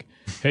be like,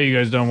 "Hey, you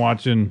guys done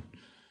watching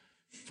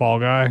Fall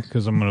Guy?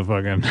 Because I'm gonna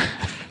fucking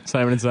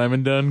Simon and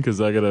Simon done?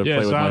 Because I gotta play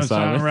with my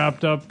Simon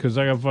wrapped up. Because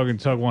I gotta fucking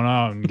tug one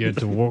out and get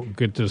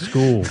to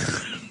school.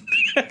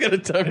 I gotta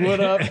tug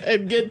one up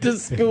and get to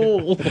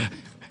school."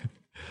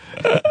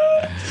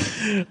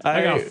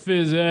 I got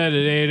phys ed at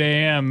 8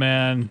 a.m.,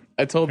 man.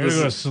 I told this.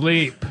 Go to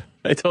sleep.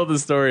 I told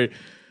this story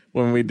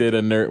when we did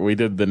the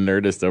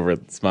Nerdist over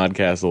at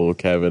Smodcastle with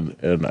Kevin,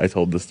 and I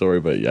told the story,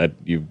 but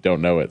you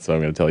don't know it, so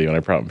I'm going to tell you.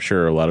 And I'm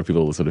sure a lot of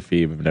people who listen to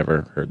Phoebe have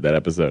never heard that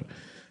episode.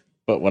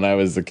 But when I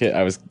was a kid,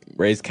 I was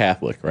raised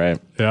Catholic, right?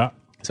 Yeah.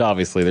 So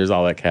obviously, there's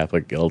all that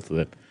Catholic guilt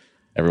that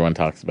everyone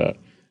talks about.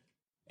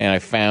 And I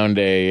found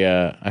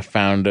a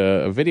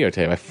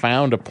videotape. I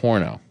found a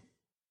porno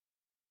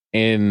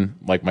in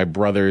like my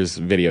brother's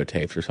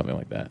videotapes or something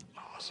like that.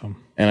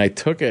 Awesome. And I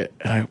took it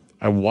and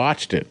I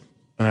watched it.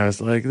 And I was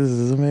like, this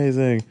is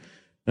amazing.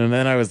 And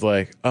then I was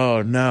like,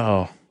 oh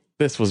no,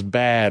 this was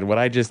bad. What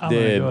I just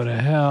did. I'm gonna go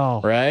to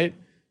hell. Right?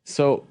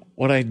 So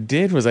what I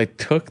did was I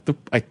took the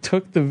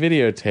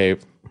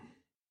videotape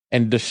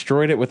and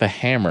destroyed it with a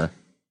hammer.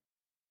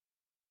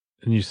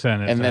 And you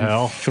sent it and to then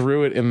hell?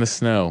 Threw it in the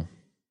snow.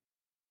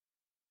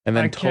 And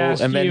then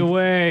told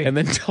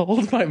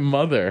my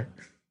mother.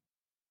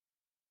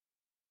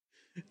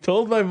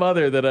 Told my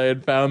mother that I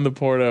had found the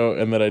porno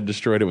and that I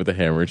destroyed it with a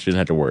hammer. She didn't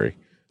have to worry.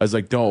 I was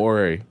like, "Don't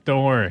worry,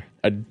 don't worry.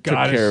 I took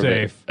God care is of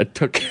safe. it. I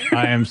took care.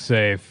 I am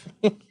safe.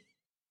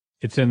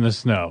 It's in the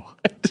snow."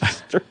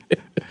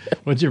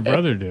 What'd your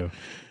brother do?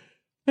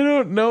 I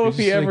don't know if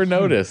he ever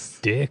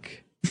noticed.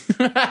 Dick.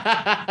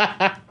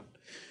 Yeah,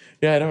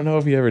 I don't know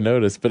if he ever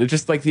noticed, but it's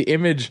just like the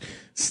image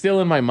still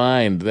in my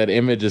mind. That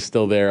image is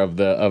still there of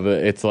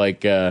the. It's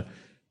like the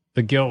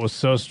guilt was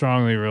so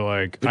strong that you were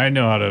like, I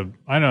know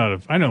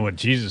what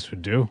Jesus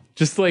would do.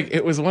 Just like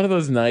it was one of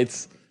those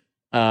nights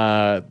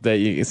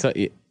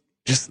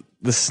just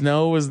the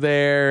snow was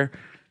there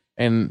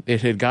and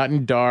it had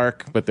gotten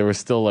dark, but there was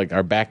still like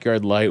our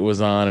backyard light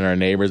was on and our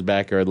neighbor's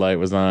backyard light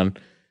was on,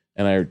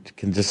 and I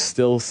can just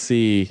still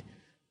see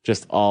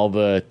just all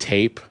the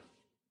tape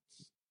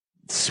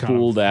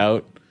spooled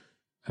out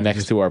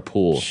next to our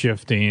pool,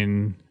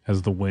 shifting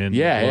as the wind.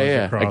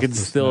 Yeah. I could the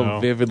still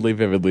snow.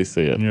 vividly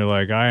see it. And you're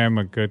like, I am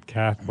a good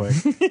Catholic.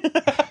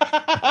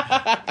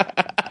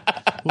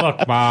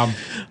 Look, Mom,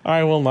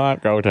 I will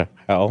not go to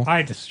hell.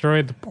 I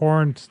destroyed the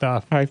porn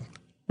stuff. I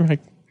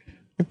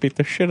beat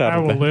the shit out I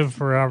of it. will live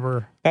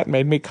forever. That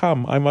made me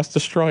come. I must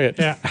destroy it.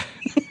 Yeah.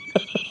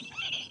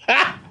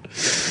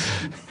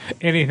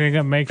 Anything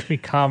that makes me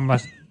come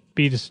must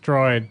be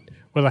destroyed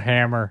with a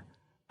hammer.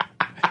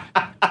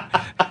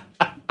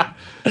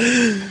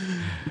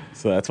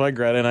 So that's why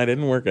Greta and I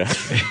didn't work out.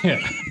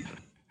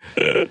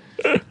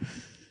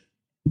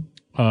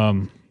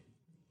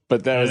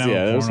 But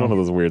that was one of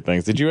those weird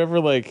things. Did you ever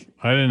like?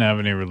 I didn't have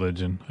any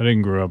religion. I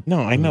didn't grow up.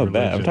 No, I know with that.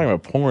 I'm religion. talking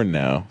about porn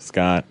now,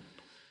 Scott.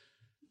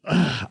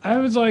 I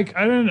was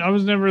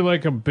never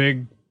like a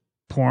big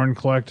porn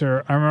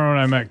collector. I remember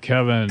when I met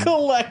Kevin.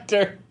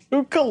 Collector?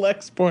 Who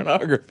collects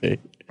pornography?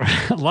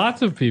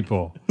 Lots of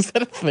people. Is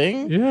that a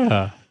thing?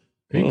 Yeah.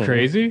 Are you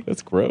crazy?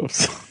 That's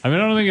gross. I mean,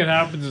 I don't think it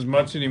happens as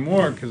much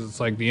anymore because it's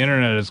like the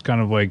internet is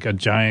kind of like a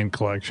giant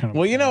collection.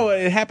 Well,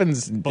 it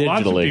happens digitally.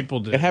 Lots of people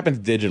do. It happens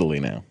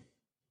digitally now.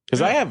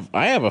 Because I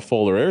have a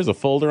folder. There's a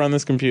folder on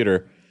this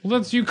computer. Well,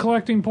 that's you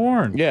collecting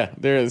porn. Yeah,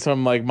 so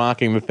I'm like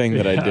mocking the thing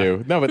that I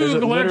do. No, but there's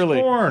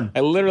literally porn? I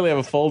literally have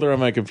a folder on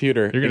my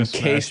computer in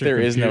case there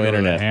is no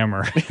internet. With a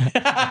hammer.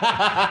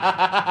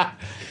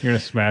 You're gonna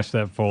smash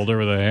that folder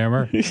with a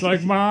hammer. It's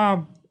like,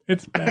 Mom,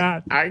 it's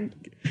bad. I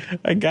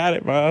got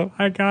it, Mom.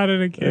 I got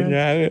it again. I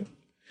got it.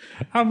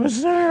 I'm a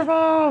sinner,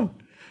 Mom.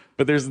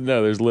 But there's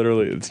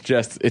literally it's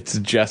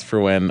just for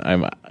when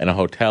I'm in a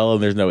hotel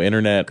and there's no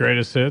internet.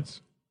 Greatest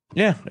hits.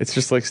 Yeah, it's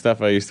just like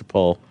stuff I used to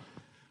pull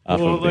off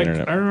of the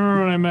internet. I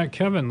remember when I met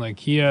Kevin, like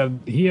he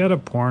had a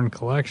porn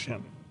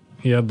collection.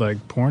 He had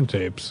like porn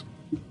tapes.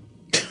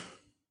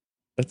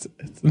 It's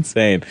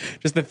insane.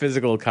 Just the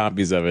physical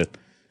copies of it.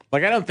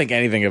 Like I don't think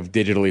anything of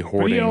digitally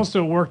hoarding. But he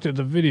also worked at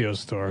the video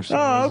store, so it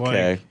was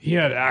okay. like, he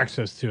had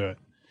access to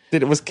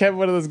it. Was Kevin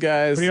one of those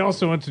guys? But he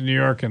also went to New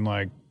York and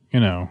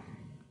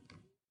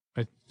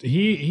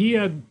he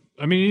had.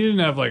 I mean, he didn't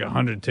have like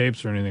 100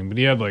 tapes or anything, but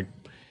he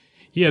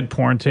had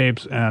porn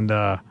tapes and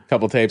a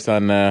couple tapes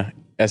on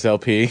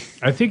SLP.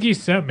 I think he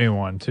sent me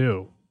one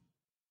too.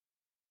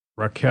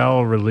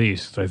 Raquel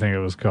Released, I think it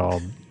was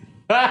called.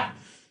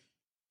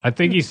 I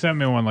think he sent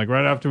me one like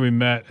right after we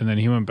met, and then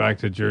he went back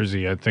to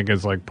Jersey. I think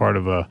it's like part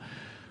of a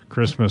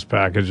Christmas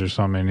package or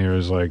something. He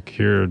was like,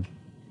 here.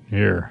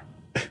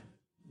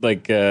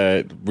 Like,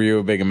 were you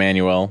a big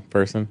Emmanuel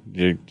person?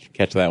 Did you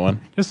catch that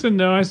one? Listen,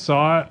 no, I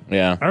saw it.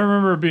 Yeah. I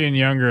remember being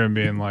younger and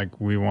being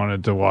like, we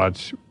wanted to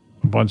watch.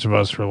 A bunch of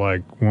us were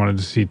like, wanted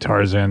to see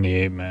Tarzan the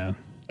Ape Man.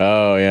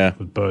 Oh, yeah.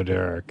 With Bo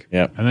Derek.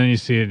 Yep. And then you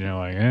see it and you're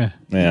like,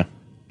 yeah.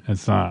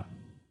 It's not.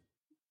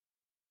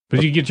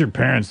 But you get your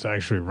parents to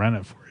actually rent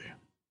it for you.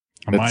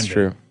 That's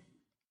true.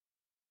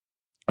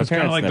 It's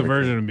kind of like the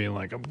version of being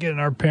like, I'm getting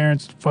our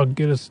parents to fucking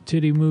get us a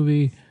titty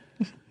movie.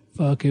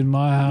 Fucking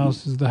my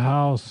house is the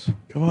house.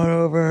 Come on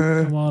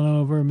over. Come on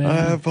over,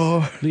 man.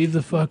 Leave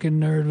the fucking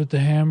nerd with the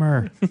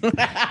hammer.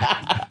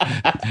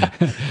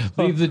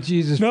 Leave the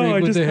Jesus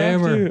freak with the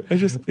hammer. I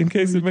just, in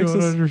case it makes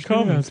us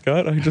comment,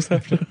 Scott, I just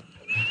have to.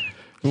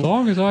 As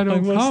long as I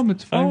don't come,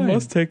 it's fine. I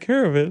must take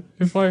care of it.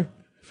 If I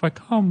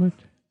come, I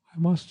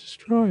must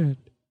destroy it.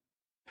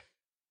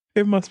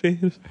 It must be.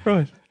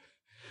 Right.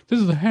 This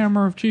is the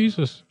hammer of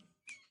Jesus.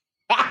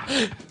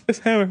 This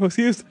hammer was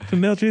used to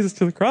nail Jesus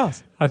to the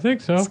cross. I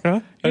think so.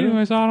 Scott?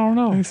 Anyways, I don't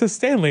know. It says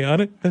Stanley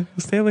on it.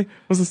 Stanley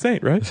was a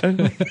saint, right?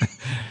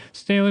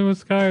 Stanley was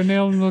the guy who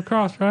nailed him to the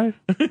cross, right?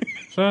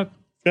 Is that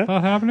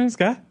happening?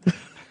 Scott?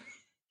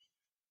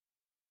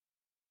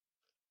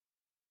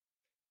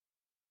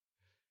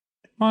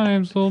 My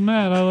name's Little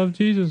Matt. I love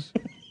Jesus.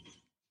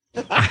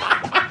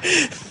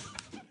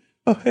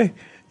 Oh, hey,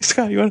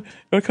 Scott, you want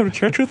to come to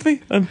church with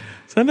me on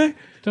Sunday?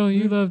 Don't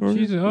you love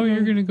Jesus? Oh,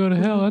 you're gonna go to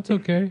hell. That's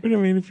okay. I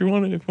mean, if you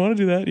want to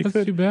do that, you That's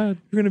could. too bad.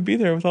 You're going to be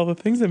there with all the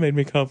things that made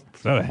me come.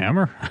 Is that a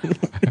hammer?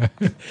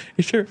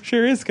 It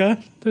sure is, Scott.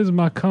 This is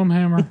my cum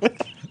hammer.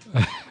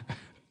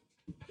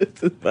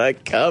 This is my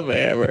cum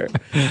hammer.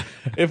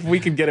 If we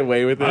could get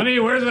away with it. Honey,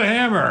 where's the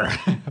hammer?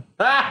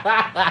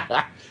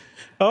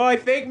 Oh, I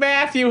think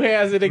Matthew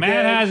has it again.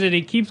 Matt has it.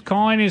 He keeps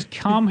calling his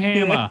cum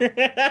hammer.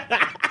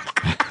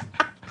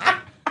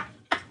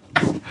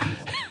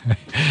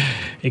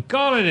 He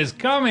called it his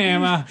cum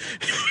hammer.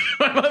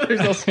 My mother's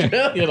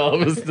Australian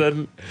all of a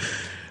sudden.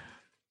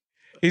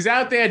 He's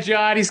out there,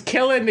 John. He's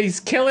killing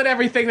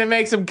everything that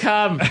makes him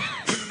come.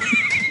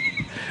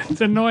 It's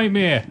a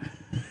nightmare.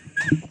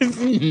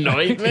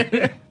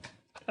 Nightmare?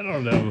 I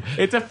don't know.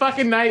 It's a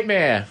fucking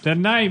nightmare. It's a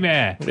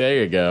nightmare.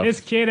 There you go. This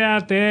kid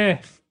out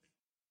there.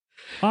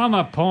 I'm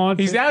a pawn.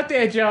 He's out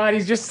there, John.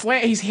 He's just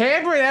he's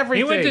hammering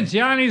everything. He went to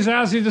Johnny's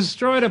house. He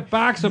destroyed a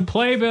box of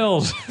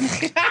playbills.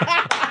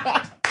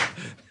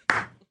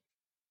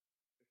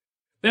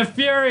 They're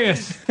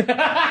furious.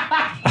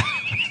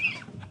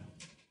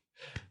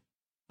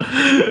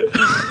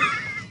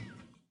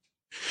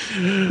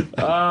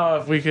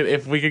 Oh,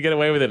 if we could get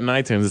away with it in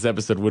iTunes, this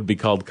episode would be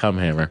called Cum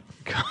Hammer.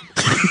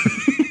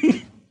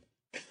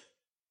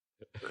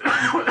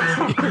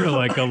 You're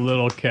like a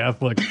little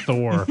Catholic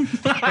Thor.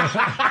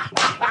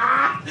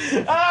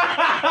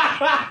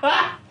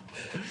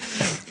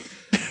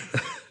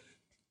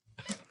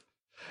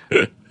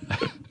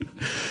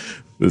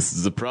 This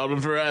is a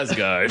problem for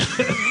Asgard.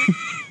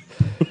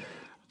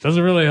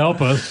 Doesn't really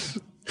help us.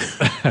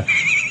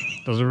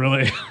 Doesn't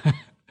really.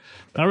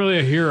 Not really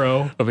a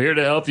hero. I'm here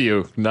to help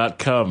you, not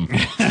come.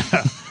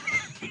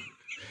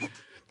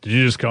 Did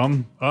you just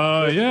come?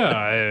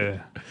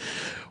 Yeah.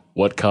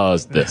 What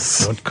caused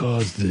this? What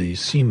caused the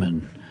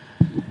semen?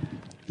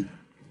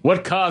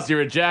 What caused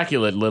your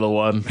ejaculate, little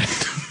one?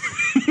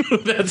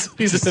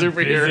 He's a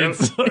superhero.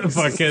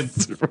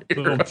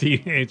 Fucking little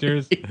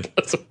teenagers.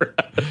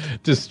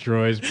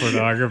 Destroys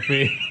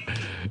pornography.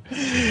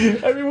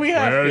 I mean, we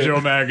have. Where's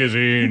your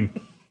magazine?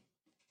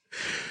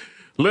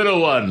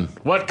 Little one,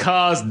 what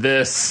caused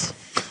this?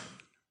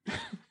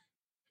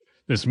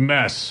 This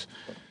mess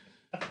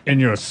in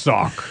your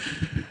sock.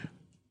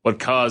 What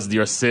caused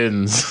your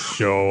sins?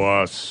 Show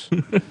us.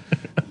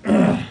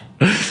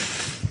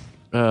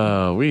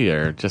 We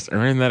are just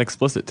earning that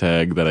explicit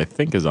tag that I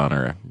think is on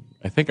our.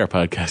 I think our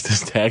podcast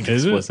is tagged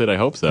Is it? explicit. I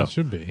hope so. It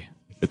should be.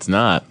 If it's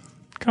not,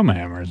 Cum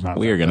hammer is not.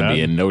 we are going to bad.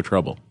 be in no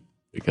trouble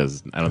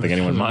because I don't think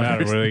anyone Doesn't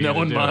matter. monitors. What are they No gonna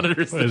one do?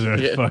 monitors. What is this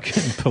there? shit.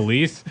 Fucking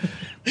police,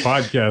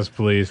 podcast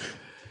police.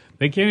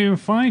 They can't even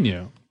find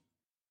you.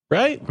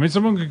 Right? I mean,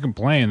 someone could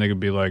complain. They could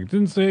be like,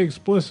 "Didn't say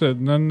explicit,"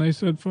 and then they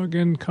said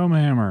 "fucking cum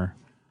hammer."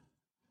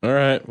 All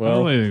right. I Well,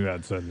 don't really think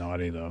that's that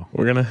naughty though.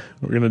 we're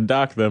gonna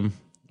dock them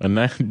a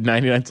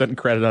 99-cent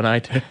credit on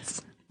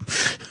iTunes.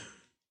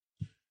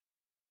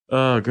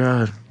 Oh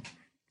God.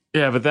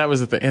 Yeah, but that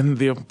was at the end.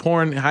 The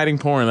porn, hiding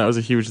porn, that was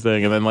a huge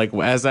thing. And then, like,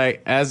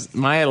 as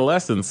my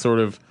adolescence sort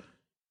of,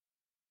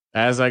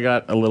 as I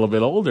got a little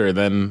bit older,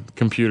 then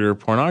computer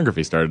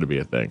pornography started to be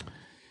a thing.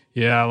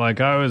 Yeah, like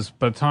by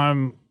the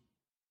time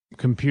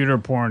computer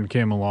porn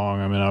came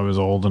along, I mean, I was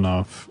old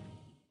enough,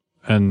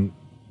 and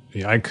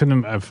yeah, I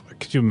couldn't have.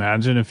 Could you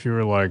imagine if you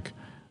were like?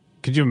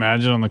 Could you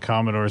imagine on the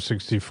Commodore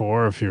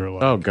 64 if you were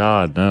like? Oh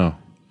God, no!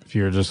 If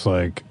you were just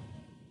like,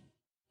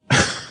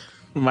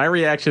 My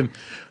reaction,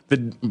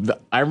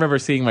 I remember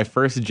seeing my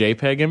first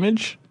JPEG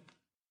image.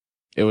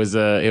 It was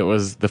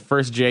the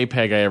first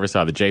JPEG I ever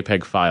saw, the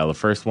JPEG file. The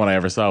first one I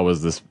ever saw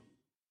was this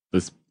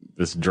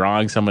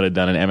drawing someone had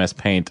done in MS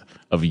Paint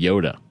of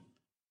Yoda.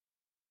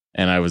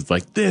 And I was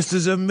like, this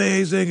is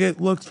amazing. It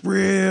looks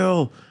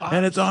real.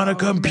 And it's on a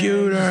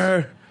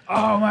computer.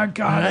 oh my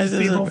god, these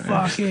people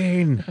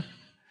fucking.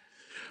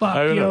 Fuck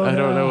I don't know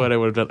Yoda. what I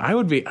would have done.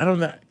 I don't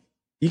know.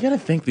 You got to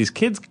think these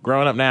kids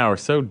growing up now are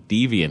so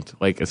deviant,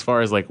 like as far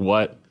as like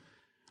what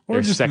Or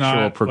their just sexual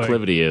not,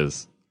 proclivity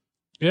is.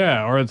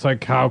 Yeah, or it's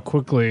like how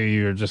quickly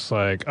you're just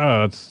like,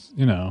 oh, it's,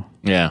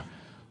 Yeah.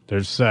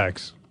 there's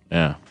sex.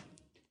 Yeah.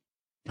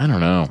 I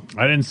don't know.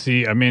 I didn't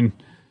see, I mean,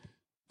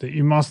 that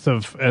you must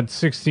have, at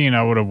 16,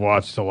 I would have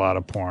watched a lot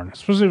of porn,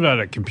 especially if I had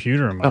a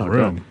computer in my Oh,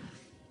 room. God.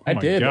 Oh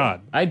my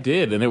God. I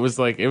did. And it was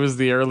the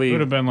It early. would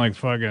have been like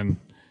fucking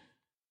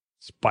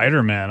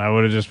Spider-Man. I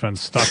would have just been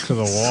stuck to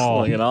the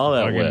wall. Slinging all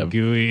that fucking web.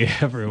 gooey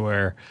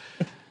everywhere.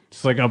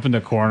 Just like up in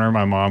the corner,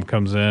 my mom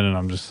comes in and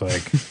I'm just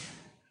like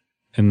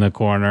in the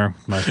corner,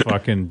 my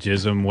fucking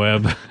jism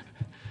web.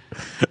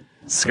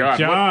 Scott,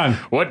 John.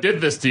 what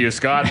did this to you,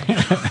 Scott?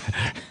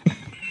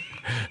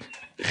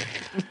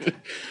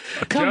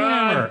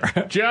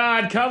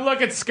 John, come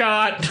look at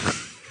Scott.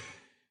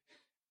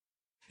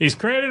 He's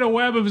created a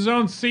web of his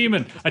own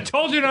semen. I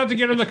told you not to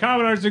get him the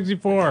Commodore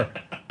 64.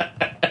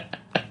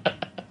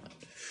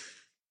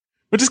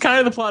 Which is kind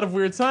of the plot of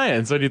Weird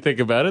Science. When you think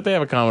about it, they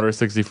have a Commodore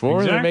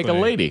 64 and they make a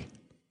Exactly. lady.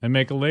 They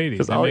make a lady.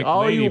 They All, make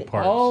all lady you,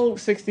 parts. all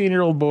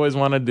 16-year-old boys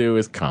want to do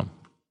is come.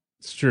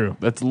 It's true.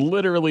 That's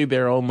literally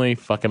their only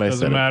fucking.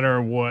 Doesn't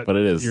matter what But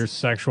it is. your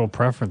sexual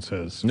preference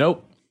is.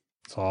 Nope.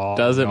 It's all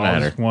Doesn't you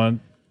matter. just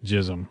want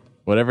jism.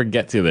 Whatever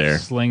gets you there.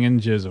 Slinging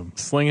jism.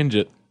 Slinging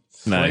jit.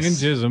 Nice. Slinging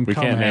jism. We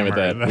Come can't name it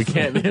hammer. that. We That's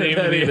can't the name it name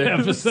of that the either.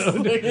 episode.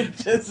 Slinging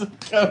jism.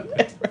 Come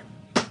hammer.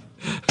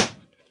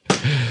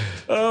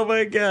 Oh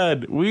my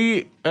god.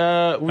 We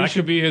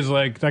Could be his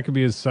that could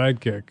be his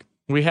sidekick.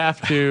 we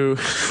have to.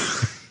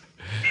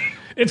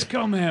 It's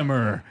Come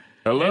Hammer.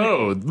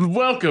 Hello,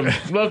 welcome,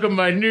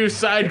 my new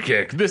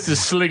sidekick. This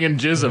is Slinging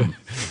Jism.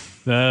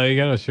 No, you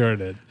gotta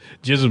shorten it.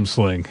 Jism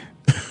Sling.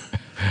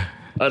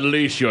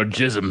 Unleash your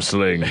Jism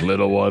sling,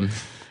 little one.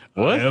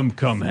 What? I am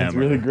Come Hammer.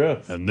 really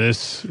gross. And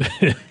this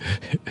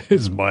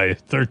is my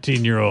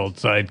 13-year-old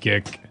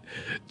sidekick,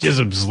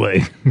 Jism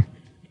Sling.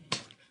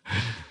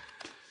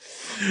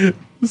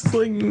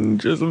 Sling,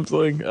 Jism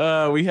sling.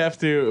 We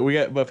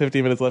got about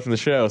 15 minutes left in the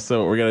show, so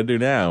what we're gonna do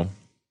now.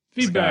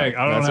 Feedback.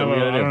 Scott, I that's what we're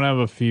gonna do. don't have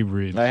a feed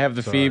read. I have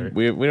the feed.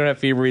 We don't have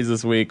feed reads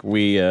this week.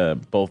 We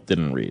both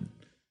didn't read,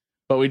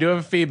 but we do have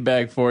a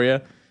feedback for you.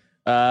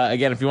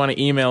 Again, if you want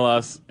to email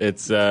us,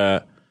 it's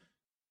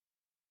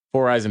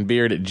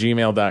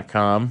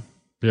foureyesandbeard@gmail.com.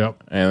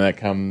 Yep. And that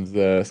comes,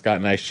 Scott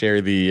and I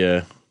share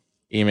the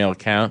email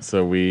account,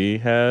 so we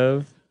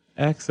have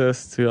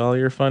access to all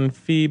your fun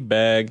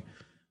feedback.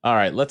 All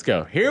right, let's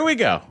go. Here we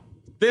go.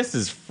 This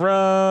is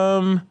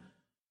from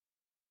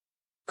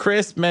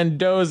Chris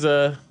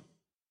Mendoza.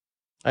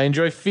 I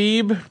enjoy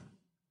Phoebe.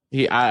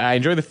 I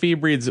enjoy the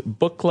Phoebe Reads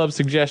book club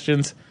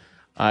suggestions.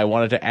 I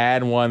wanted to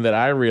add one that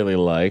I really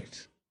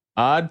liked.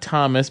 Odd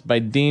Thomas by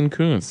Dean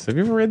Koontz. Have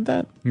you ever read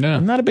that? No.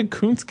 I'm not a big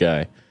Koontz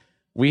guy.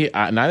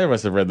 Neither of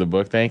us have read the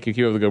book. Thank you.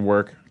 Keep up the good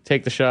work.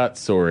 Take the shot.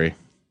 Sorry.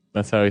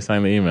 That's how he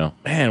signed the email.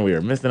 Man, we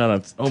are missing out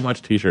on so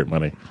much t-shirt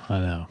money. I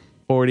know.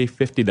 $40,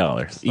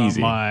 $50.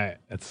 Easy.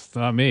 It's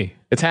not me.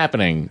 It's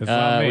happening. It's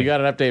not me. We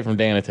got an update from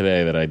Dana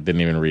today that I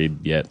didn't even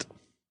read yet.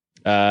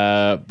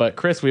 But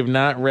Chris, we've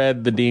not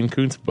read the Dean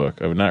Koontz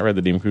book. I've not read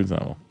the Dean Koontz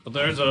novel. But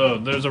there's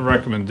a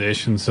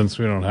recommendation since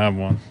we don't have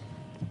one.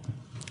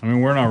 I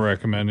mean, we're not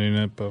recommending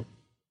it, but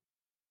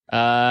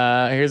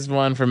Here's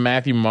one from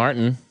Matthew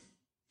Martin.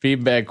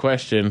 Feedback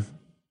question,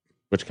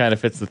 which kind of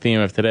fits the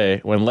theme of today.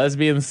 When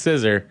lesbians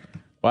scissor,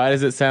 why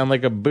does it sound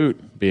like a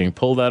boot being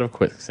pulled out of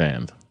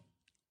quicksand?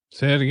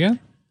 say it again.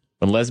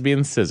 When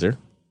lesbians scissor,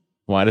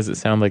 why does it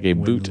sound like a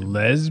boot? When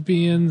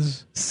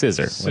lesbians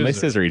Scissor. When they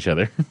scissor each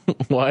other,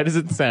 why does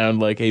it sound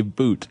like a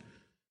boot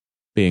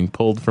being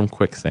pulled from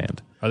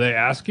quicksand? Are they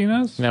asking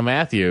us? Now,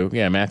 Matthew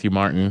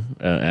Martin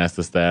asked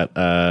us that.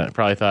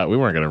 Probably thought we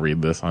weren't going to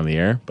read this on the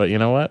air, but you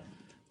know what?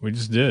 We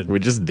just did. We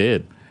just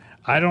did.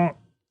 I don't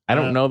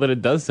know that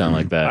it does sound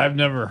like that. I've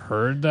never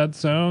heard that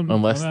sound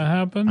Unless- when that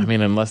happened. I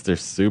mean, unless they're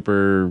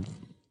super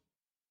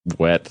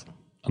wet.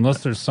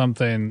 Unless there's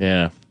something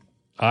Yeah.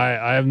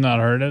 I have not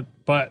heard it,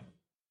 but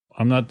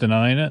I'm not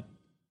denying it.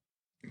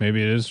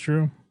 Maybe it is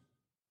true.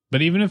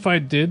 But even if I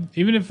did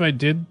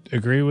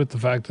agree with the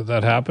fact that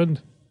that happened,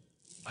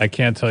 I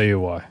can't tell you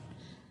why.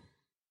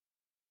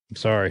 I'm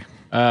sorry.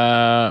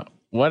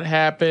 What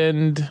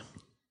happened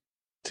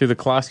to the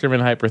Klosterman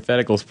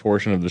hypotheticals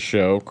portion of the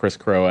show? Chris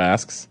Crow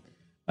asks.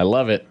 I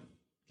love it.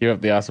 Keep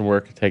up the awesome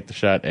work. Take the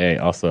shot.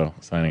 Also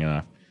signing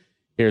off.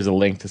 Here's a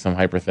link to some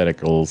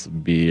hypotheticals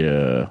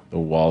via the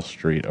Wall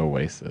Street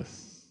Oasis.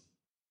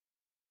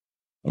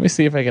 Let me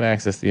see if I can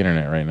access the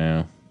internet right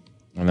now,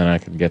 and then I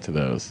can get to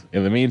those.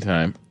 In the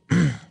meantime,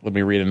 let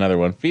me read another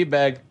one.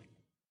 Feedback.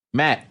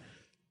 Matt,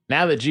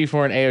 now that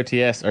G4 and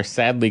AOTS are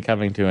sadly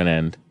coming to an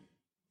end,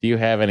 do you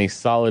have any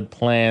solid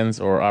plans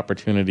or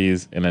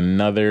opportunities in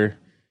another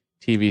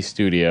TV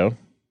studio?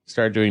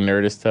 Start doing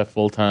Nerdist stuff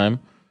full time?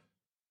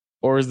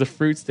 Or is the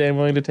fruit stand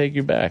willing to take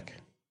you back?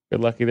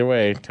 Good luck either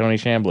way. Tony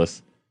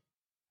Chambliss.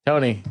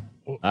 Tony,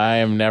 I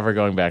am never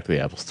going back to the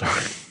Apple Store.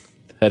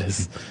 That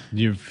is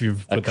You've put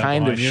a that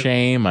kind of behind you?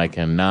 shame I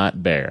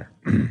cannot bear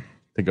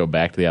to go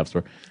back to the App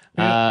Store.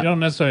 You don't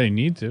necessarily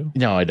need to.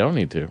 No, I don't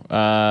need to.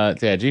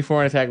 G4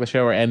 and Attack the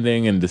Show are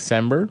ending in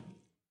December.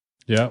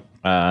 Yep,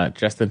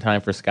 Just in time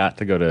for Scott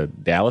to go to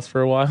Dallas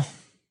for a while.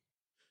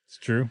 it's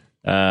true.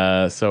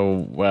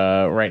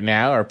 So right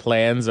now our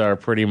plans are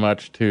pretty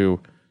much to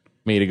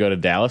me to go to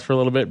Dallas for a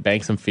little bit,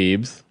 bank some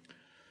Phoebes.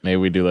 Maybe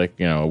we do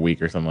a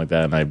week or something like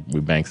that, and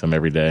we bank some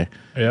every day.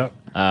 Yep.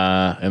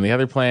 And the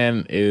other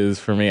plan is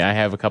for me, I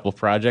have a couple of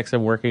projects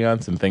I'm working on,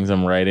 some things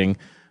I'm writing.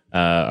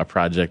 A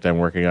project I'm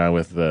working on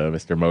with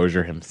Mr.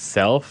 Mosier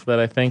himself that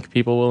I think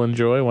people will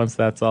enjoy once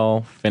that's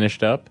all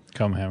finished up.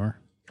 Come Hammer.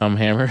 Come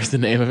Hammer is the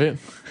name of it.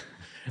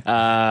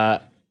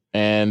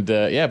 And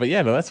no,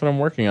 that's what I'm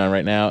working on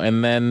right now.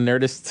 And then the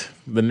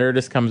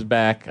Nerdist comes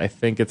back. I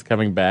think it's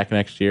coming back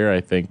next year. I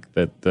think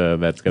that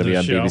that's going to be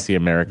on BBC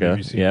America.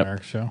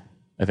 America show.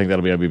 I think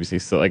that'll be on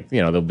BBC. So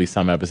there'll be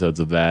some episodes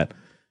of that.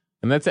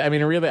 And that's, I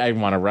mean, really, I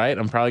want to write.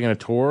 I'm probably going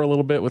to tour a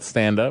little bit with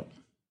stand up.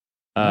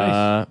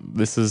 Nice.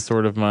 This is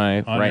sort of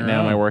my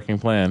working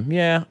plan.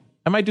 Yeah.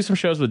 I might do some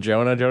shows with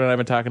Jonah. Jonah and I have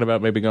been talking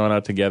about maybe going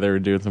out together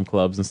and doing some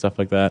clubs and stuff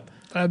like that.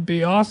 That'd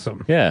be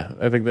awesome. Yeah,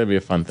 I think that'd be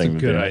a fun thing to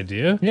do. Good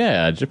idea.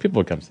 Yeah, just people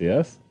would come see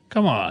us.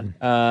 Come on.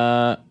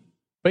 But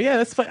yeah,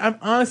 that's fun.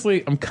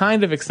 I'm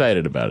kind of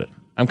excited about it.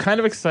 I'm kind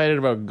of excited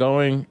about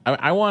going.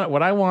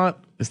 What I want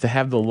is to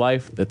have the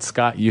life that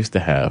Scott used to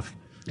have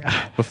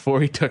before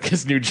he took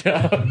his new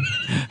job.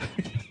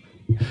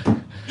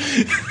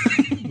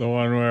 The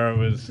one where it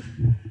was.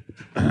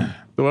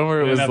 The one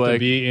where it was have like to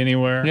be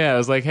anywhere. Yeah, it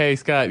was like, hey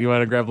Scott, you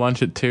want to grab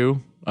lunch at 2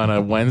 on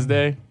a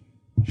Wednesday?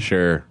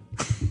 Sure.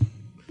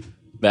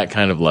 That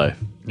kind of life.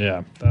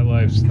 Yeah, that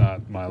life's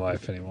not my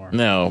life anymore.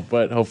 No,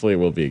 but hopefully it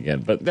will be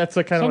again. But that's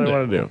the kind of what I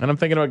want to do. And I'm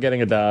thinking about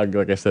getting a dog,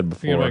 like I said before.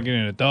 Thinking about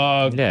getting a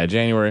dog. Yeah,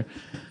 January.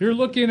 You're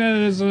looking at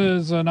it as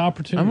an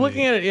opportunity. I'm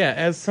looking at it,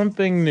 as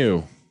something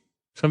new.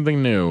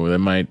 Something new that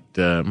might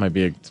be a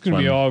It's going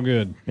to be all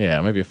good. Yeah,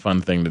 it might be a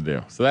fun thing to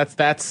do. So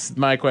that's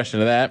my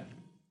question to that.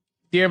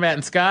 Dear Matt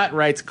and Scott,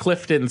 writes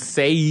Clifton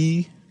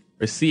Say,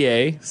 or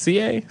C-A,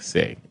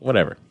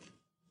 whatever.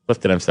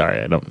 Clifton, I'm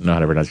sorry. I don't know how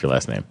to pronounce your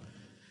last name.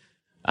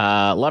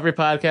 Love your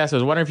podcast. I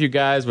was wondering if you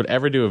guys would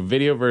ever do a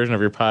video version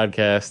of your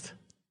podcast,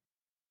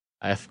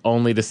 if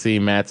only to see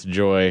Matt's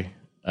joy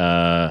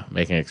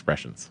making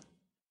expressions.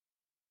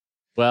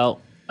 Well,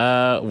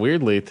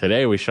 weirdly,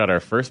 today we shot our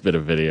first bit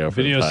of video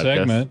for the podcast.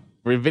 Segment.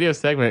 Video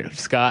segment.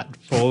 Scott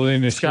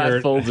folding a Scott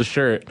shirt. folds a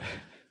shirt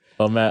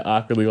while Matt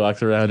awkwardly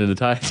walks around in a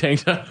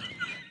tank top.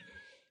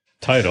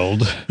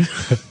 Titled.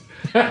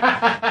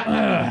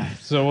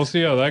 So we'll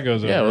see how that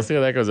goes over. Yeah, we'll see how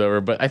that goes over.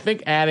 But I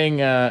think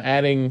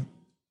adding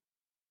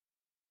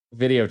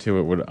video to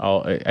it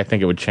I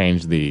think it would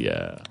change the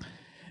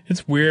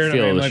it's weird.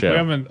 feel of the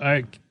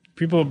show.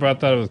 People have brought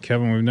that up with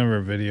Kevin. We've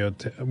never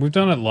we've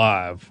done it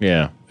live.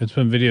 Yeah. It's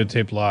been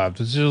videotaped live.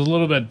 It's just a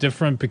little bit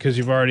different because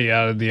you've already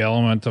added the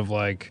element of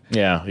like.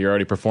 Yeah, you're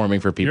already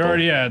performing for people.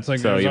 It's like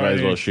so you might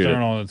as well shoot it.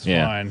 It's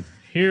fine.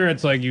 Here,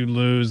 it's like you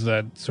lose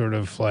that sort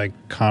of like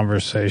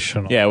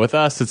conversational. Yeah, with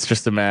us, it's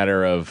just a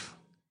matter of.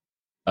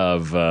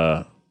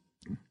 I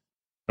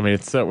mean,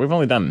 we've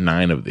only done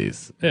 9 of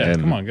these. Yeah,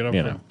 and, come on, get up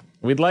there.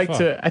 We'd like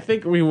to. I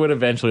think we would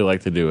eventually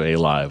like to do a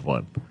live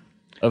one.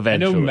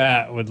 Eventually, I know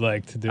Matt would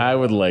like to do. I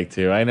would like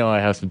to. I know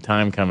I have some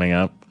time coming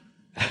up.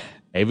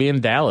 Maybe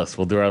in Dallas,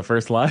 we'll do our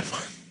first live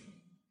one.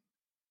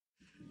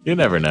 You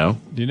never know.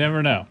 You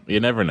never know.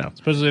 You never know.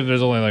 Especially if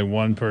there's only like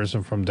one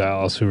person from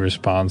Dallas who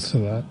responds to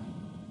that.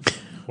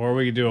 Or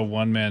we could do a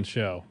one-man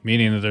show,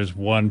 meaning that there's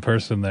one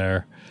person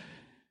there.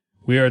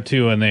 We are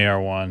 2 and they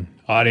are 1.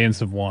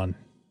 Audience of 1.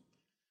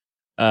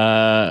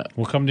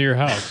 We'll come to your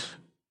house.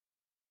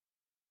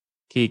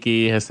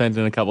 Kiki has sent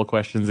in a couple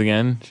questions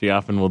again. She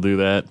often will do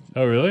that.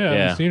 Oh, really? I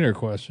haven't seen her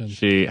questions.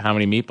 How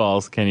many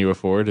meatballs can you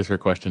afford is her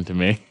question to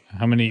me.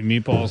 How many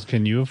meatballs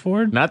can you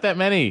afford? Not that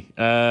many,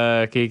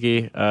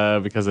 Kiki,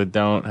 because I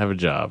don't have a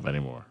job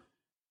anymore.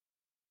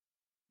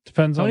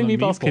 Depends on how many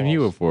meatballs can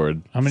you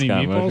afford? How many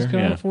Scott meatballs Mosher? can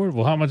I afford?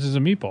 Well, how much is a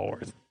meatball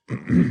worth?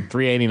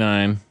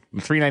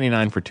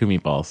 $3.99 for 2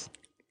 meatballs.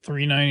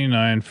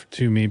 $3.99 for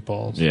 2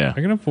 meatballs. Yeah,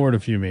 I can afford a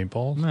few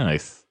meatballs.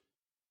 Nice.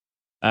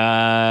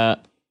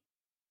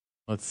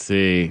 Let's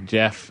see.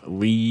 Jeff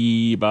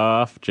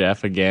Lieboff.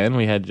 Jeff again.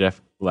 We had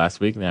Jeff last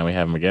week. Now we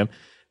have him again.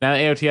 Now that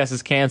AOTS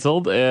is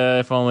canceled,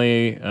 I've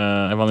only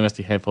missed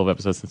a handful of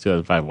episodes since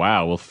 2005.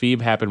 Wow. Will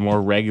Phoebe happen more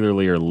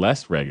regularly or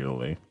less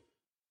regularly?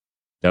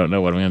 Don't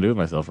know what I'm going to do with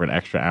myself for an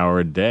extra hour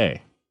a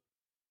day.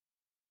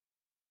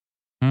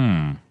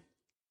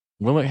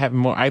 Will it happen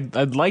more?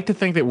 I'd like to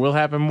think that it will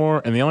happen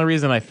more. And the only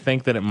reason I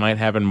think that it might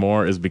happen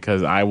more is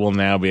because I will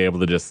now be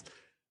able to just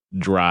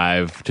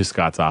drive to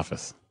Scott's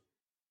office.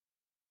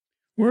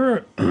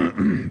 We've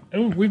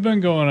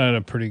been going at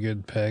a pretty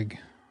good peg.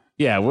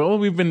 Yeah, well,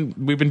 we've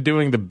been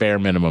doing the bare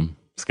minimum,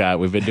 Scott.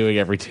 We've been doing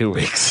every 2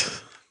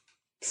 weeks.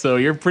 So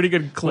you're pretty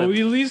good clip. Well,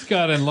 we at least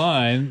got in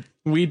line.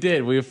 We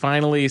did. We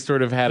finally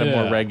sort of had a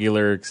more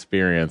regular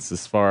experience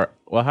as far.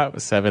 Well, how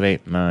 7,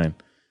 8, 9?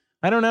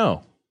 I don't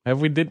know.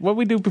 What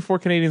we do before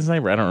Canadian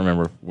Sniper? I don't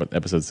remember what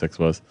episode 6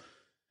 was.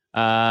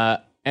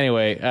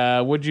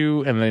 Anyway, would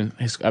you? And then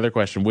his other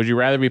question: would you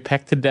rather be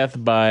pecked to death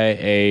by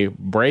a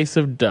brace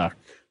of duck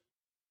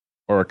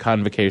or a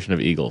convocation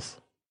of eagles?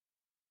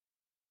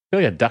 I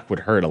feel like a duck would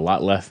hurt a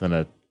lot less than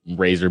a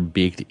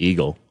razor-beaked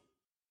eagle.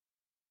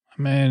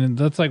 Man,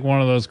 that's like one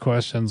of those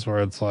questions where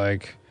it's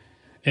like,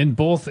 in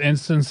both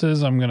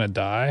instances, I'm gonna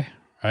die,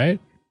 right?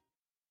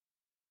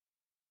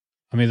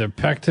 I'm either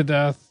pecked to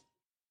death.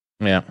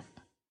 Yeah.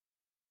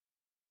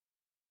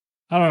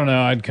 I don't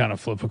know. I'd kind of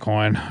flip a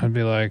coin. I'd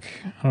be like,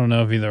 I don't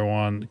know if either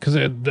one, because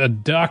a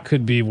duck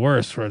could be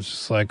worse. Where it's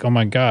just like, oh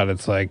my god,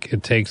 it's like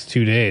it takes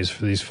 2 days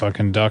for these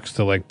fucking ducks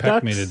to like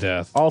peck me to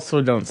death.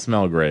 Also, don't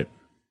smell great.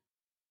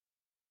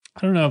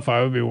 I don't know if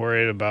I would be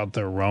worried about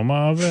the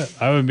aroma of it.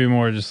 I would be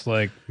more just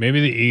like, maybe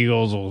the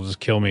Eagles will just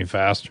kill me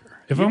faster.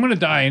 If I'm going to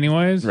die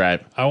anyways,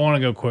 Right. I want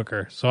to go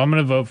quicker. So I'm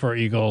going to vote for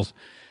Eagles.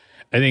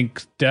 I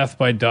think death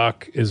by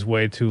duck is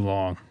way too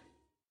long.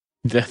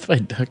 Death by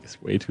duck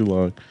is way too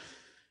long.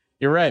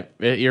 You're right.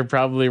 You're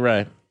probably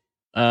right.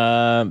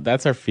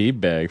 That's our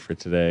feedback for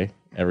today,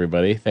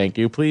 everybody. Thank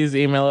you. Please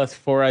email us,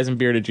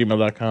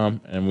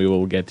 foureyesandbeard@gmail.com, and we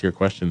will get to your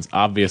questions.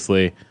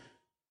 Obviously,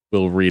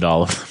 we'll read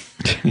all of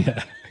them.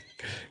 Yeah.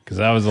 Because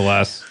that was the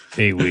last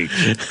 8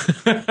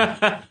 weeks.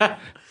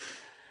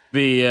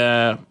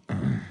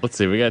 Let's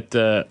see. We got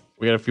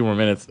a few more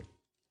minutes.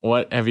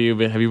 What have you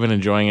been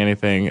enjoying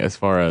anything as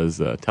far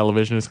as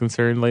television is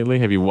concerned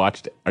lately?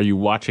 Are you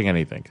watching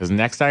anything? Because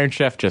Next Iron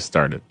Chef just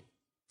started.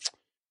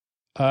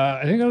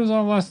 I think I was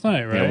on last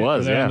night, right? Yeah, it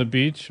was, There yeah. on the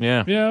beach.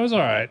 Yeah. Yeah, it was all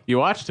right. You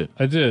watched it.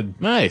 I did.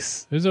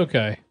 Nice. It was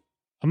okay.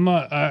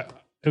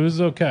 It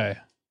was okay.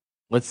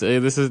 Let's say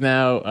this is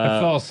now. I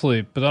fell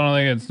asleep, but I don't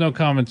think it's no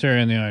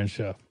commentary on the Iron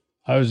Chef.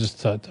 I was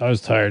just I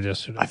was tired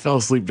yesterday. I fell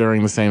asleep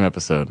during the same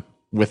episode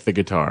with the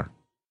guitar.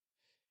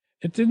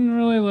 It didn't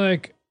really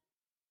like.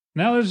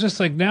 Now there's just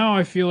like, now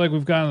I feel like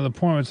we've gotten to the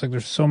point where it's like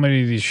there's so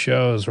many of these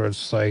shows where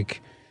it's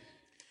like,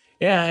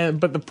 Yeah,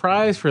 but the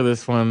prize for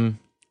this one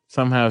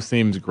somehow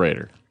seems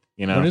greater.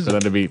 You know, What is for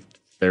them to be,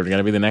 they're going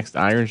to be the next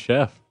Iron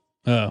Chef,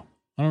 oh,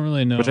 I don't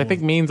really know. which I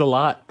think means a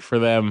lot for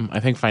them. I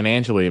think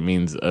financially it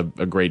means a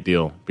great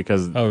deal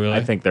because Oh, really?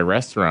 I think their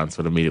restaurants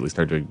would immediately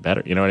start doing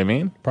better. You know what I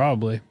mean?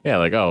 Probably. Yeah,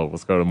 like, oh,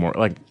 let's go to more,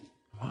 like,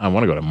 I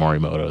want to go to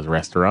Morimoto's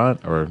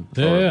restaurant or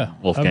Yeah.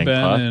 Wolfgang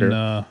I've been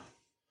Puck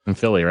in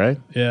Philly, right?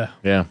 yeah,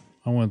 Yeah.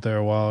 I went there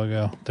a while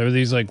ago. There were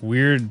these like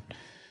weird.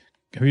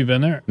 Have you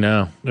been there?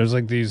 No. There's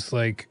like these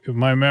like,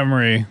 my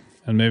memory,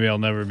 and maybe I'll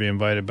never be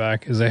invited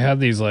back, is they had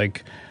these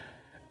like,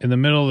 in the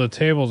middle of the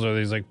tables are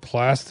these like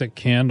plastic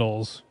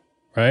candles,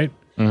 right?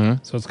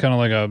 Mm-hmm. So it's kind of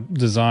like a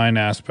design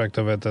aspect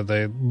of it that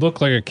they look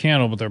like a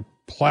candle, but they're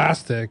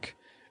plastic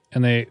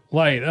and they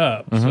light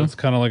up. So it's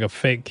kind of like a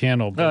fake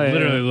candle, but Oh, it yeah,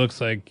 literally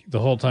looks like the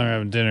whole time you're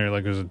having dinner,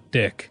 like there's a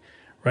dick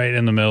right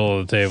in the middle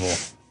of the table.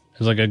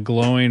 There's like a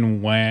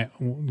glowing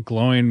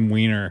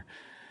wiener,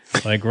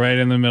 like right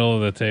in the middle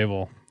of the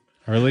table.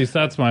 Or at least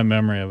that's my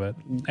memory of it.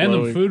 And the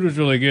Glowing. food was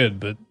really good,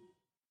 but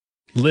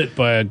lit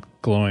by a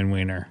glowing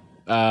wiener.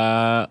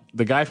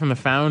 The guy from the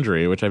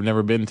Foundry, which I've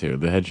never been to,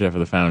 the head chef of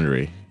the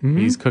Foundry,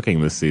 he's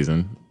cooking this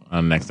season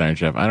on Next Iron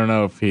Chef. I don't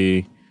know if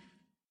he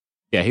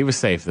was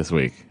safe this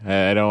week.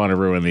 I don't want to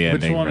ruin the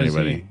ending one for is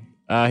anybody.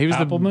 He was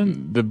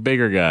Appleman? the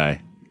bigger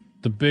guy.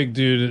 The big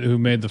dude who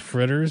made the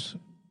fritters.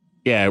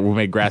 Yeah, we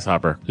made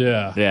Grasshopper.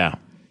 Yeah. Yeah,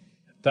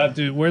 That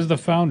dude, where's the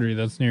Foundry?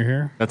 That's near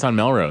here? that's on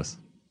Melrose.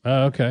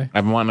 Oh, okay.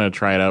 I've been wanting to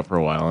try it out for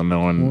a while, and no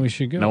one, Well, we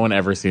should go. no one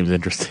ever seems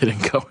interested in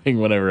going.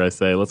 Whenever I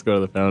say, "Let's go to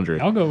the Foundry,"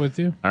 I'll go with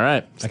you. all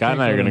right, Scott can't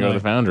and I go are going to go to the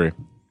tonight.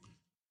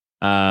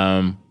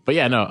 Foundry. But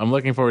yeah, no, I'm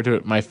looking forward to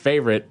it. My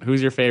favorite.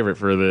 Who's your favorite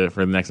for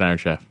the next Iron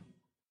Chef?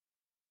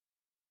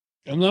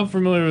 I'm not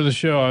familiar with the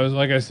show. I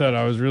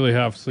was really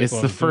half asleep. It's while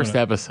I the was doing first it.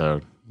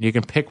 episode. You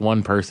can pick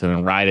one person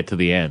and ride it to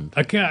the end.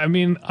 I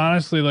mean,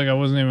 honestly, like I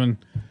wasn't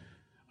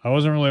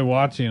really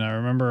watching. I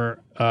remember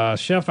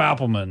Chef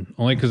Appleman,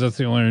 only because that's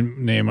the only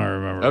name I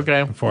remember.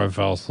 Okay. Before I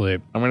fell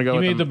asleep. I'm gonna go He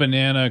with made the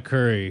banana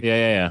curry.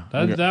 yeah.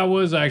 That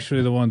was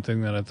actually the one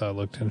thing that I thought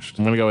looked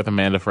interesting. I'm gonna go with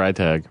Amanda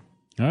Freitag.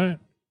 All right.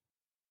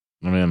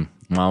 I'm in.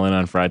 I'm all in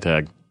on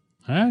Freitag.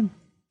 All right.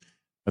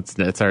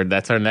 That's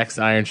our next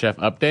Iron Chef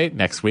update.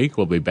 Next week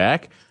we'll be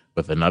back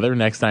with another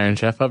next Iron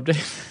Chef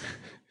update.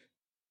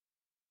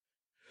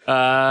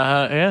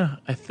 Yeah,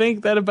 I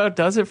think that about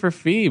does it for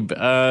Phoebe.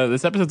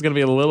 This episode's going to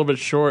be a little bit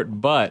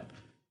short, but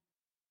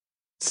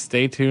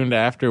stay tuned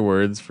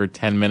afterwards for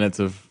 10 minutes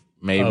of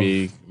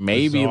maybe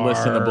bizarre-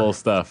 listenable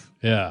stuff.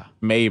 Yeah.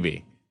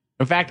 Maybe.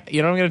 In fact,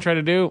 you know what I'm going to try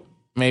to do?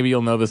 Maybe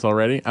you'll know this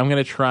already. I'm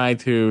going to try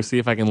to see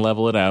if I can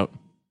level it out.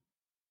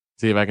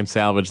 See if I can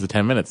salvage the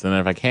 10 minutes. And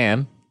then if I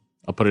can,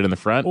 I'll put it in the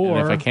front. Or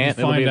and if I can't,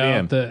 you it'll be find at the out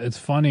end. that it's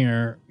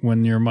funnier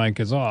when your mic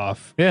is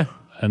off, Yeah.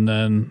 and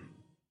then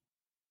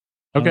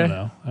I Okay. don't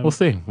know. That We'll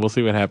see. We'll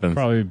see what happens.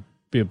 would probably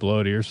be a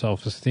blow to your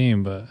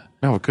self-esteem, but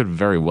No, it could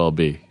very well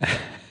be.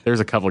 There's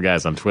a couple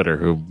guys on Twitter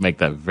who make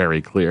that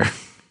very clear.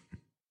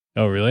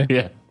 oh really?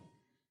 Yeah.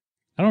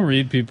 I don't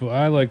read people.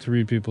 I like to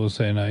read people who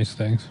say nice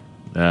things.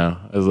 No.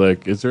 I was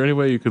like, is there any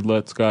way you could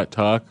let Scott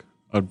talk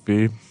on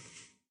Phoebe?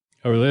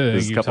 Oh really? They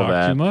There's think a you couple talk of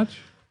that. too much?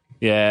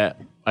 Yeah,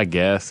 I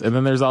guess. And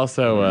then there's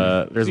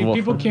also there's See, one.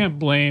 people can't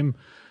blame.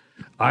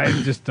 I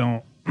just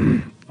don't.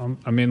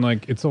 I mean,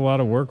 like, it's a lot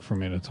of work for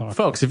me to talk.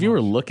 Folks, if you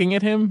were looking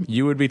at him,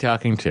 you would be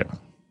talking too.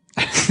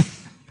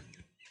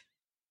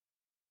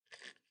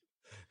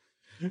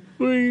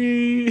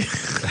 We.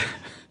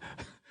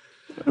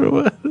 I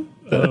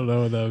don't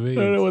know what that means.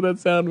 I don't know what that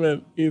sound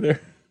meant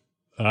either.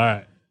 All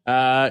right.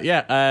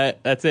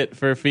 That's it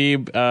for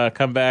Phoebe.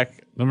 Come back.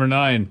 Number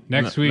 9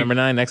 next week. Number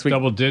 9 next week.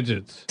 Double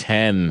digits.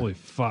 10. Holy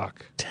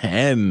fuck.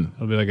 10.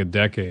 It'll be like a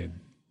decade.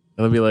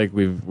 It'll be like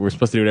we're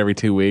supposed to do it every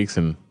 2 weeks,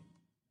 and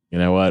you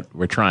know what?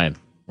 We're trying.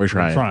 We're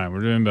trying. We're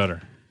doing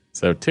better.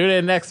 So tune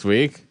in next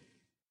week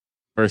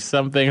for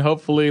something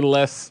hopefully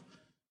less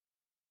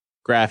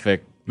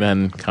graphic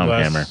than Come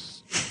Hammer.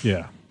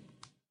 Yeah.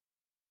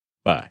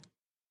 Bye.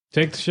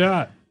 Take the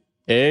shot.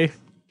 Hey,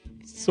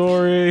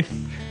 sorry.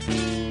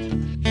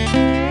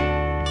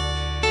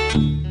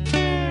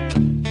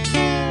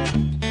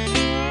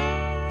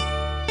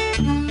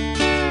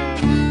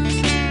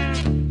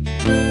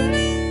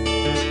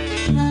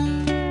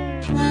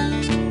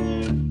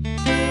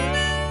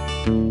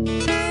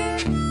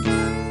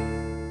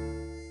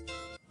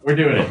 We're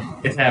doing it.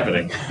 It's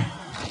happening.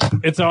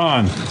 It's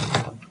on.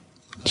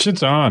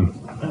 Shit's on.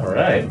 All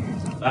right.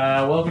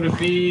 Welcome to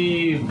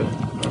Feed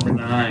number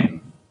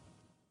 9.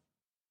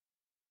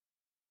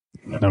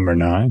 Number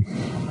 9.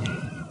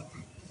 I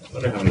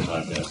wonder how many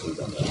podcasts we've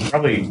done that.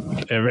 Probably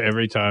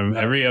every time.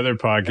 Every other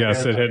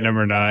podcast that hit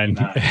number 9.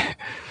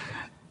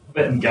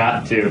 But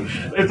got to.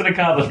 It's an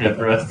accomplishment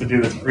for us to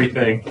do this free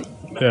thing.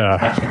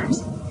 Yeah.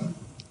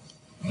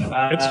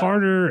 It's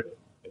harder.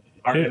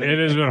 It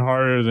has been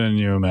harder than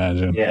you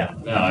imagine. Yeah.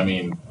 No, I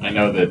mean, I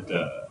know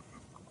that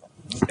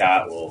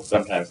Scott will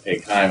sometimes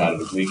take time out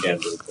of his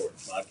weekend to record a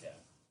podcast.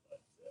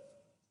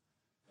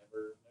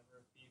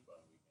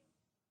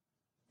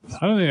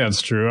 I don't think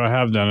that's true. I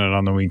have done it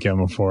on the weekend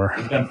before.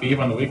 You've done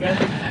Phoebe on the weekend?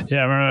 Yeah,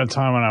 I remember that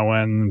time when I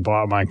went and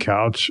bought my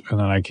couch, and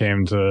then I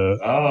came to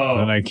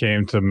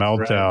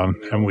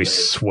Meltdown, right. And we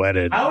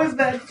sweated. How is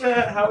that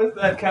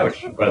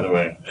couch, by the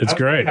way? It's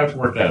great. How the couch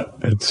worked out?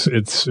 It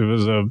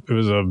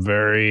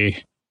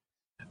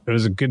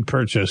was a good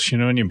purchase. You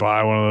know, when you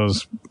buy one of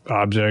those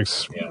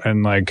objects, yeah.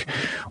 And like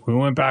we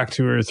went back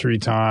 2 or 3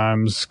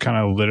 times, kind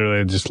of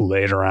literally just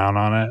laid around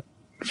on it.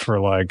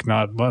 For like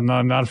not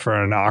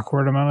for an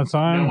awkward amount of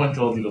time. No one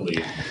told you to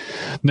leave.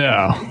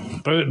 No,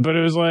 but it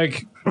was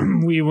like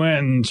we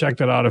went and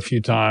checked it out a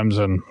few times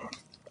and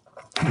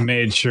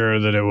made sure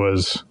that it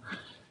was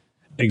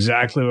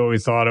exactly what we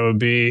thought it would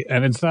be,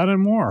 and it's that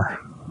and more.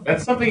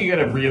 That's something you got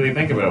to really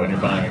think about when you're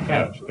buying a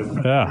couch.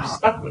 Yeah, you're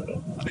stuck with it.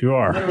 You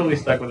are literally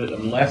stuck with it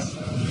unless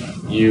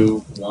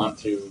you want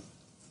to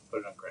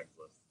put it on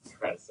Craigslist and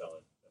try to sell it.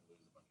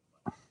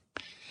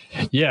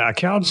 Yeah, a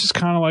couch is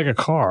kind of like a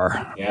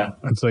car. Yeah,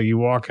 it's like you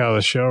walk out of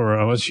the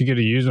showroom unless you get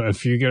to use it.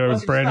 If you get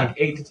a brand new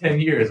 8 to 10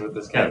 years with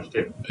this couch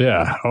too.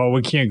 Yeah. Oh,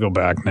 we can't go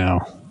back now.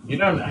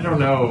 I don't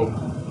know.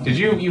 Did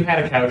you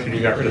had a couch and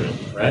you got rid of it,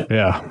 right?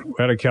 Yeah, we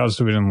had a couch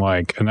that we didn't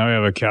like, and now we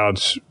have a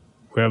couch.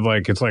 We have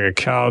it's like a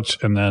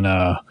couch and then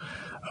a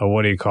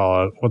what do you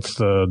call it? What's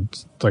I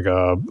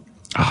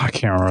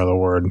can't remember the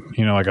word.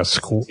 You know, like a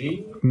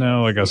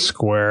like a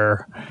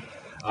square,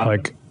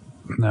 like.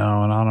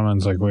 No, an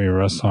ottoman's like where you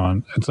rest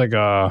on. It's like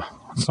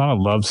it's not a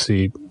love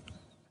seat.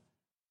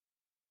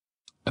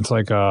 It's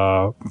like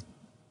fuck.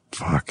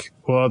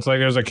 Well, it's like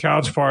there's a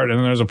couch part and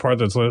then there's a part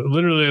that's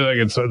literally like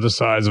it's the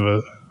size of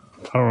a,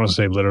 I don't want to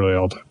say literally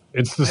all the time.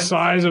 It's the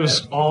size of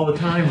all the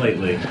time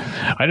lately.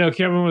 I know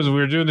we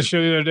were doing the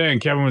show the other day and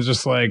Kevin was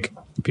just like,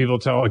 people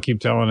keep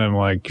telling him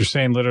like, you're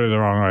saying literally the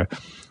wrong way.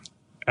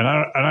 And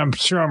I'm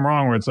sure I'm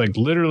wrong where it's like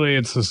literally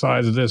it's the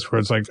size of this, where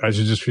it's like I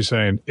should just be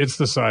saying it's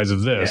the size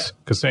of this,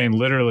 because saying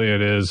literally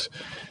it is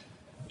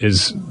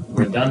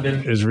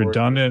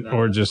redundant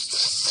or just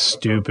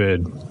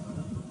stupid.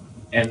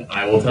 And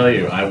I will tell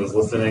you, I was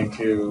listening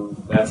to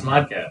that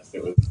Smodcast.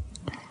 It was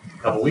a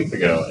couple weeks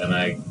ago, and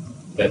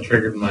that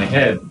triggered in my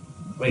head.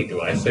 Wait,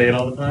 do I say it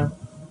all the time?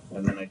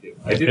 And then I do.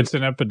 It's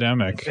an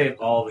epidemic. I say it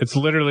all the time. It's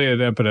literally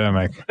an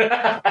epidemic.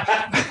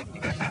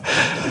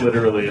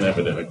 Literally an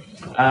epidemic.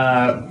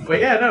 But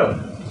yeah, no.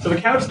 So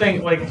the couch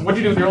thing, like, what'd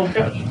you do with your old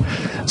couch?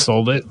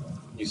 Sold it.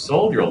 You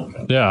sold your old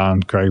couch? Yeah,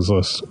 on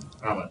Craigslist.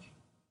 How much?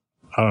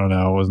 I don't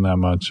know. It wasn't that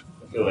much.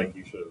 I feel like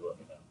you should have let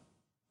me know.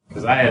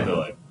 Because I had to deal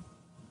with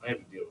the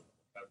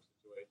couch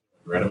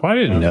situation. Well, I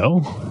didn't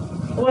know.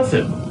 Well,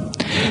 listen,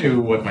 you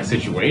knew what my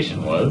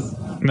situation was.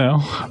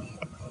 No.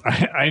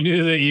 I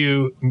knew that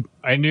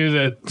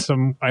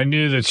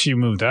she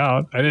moved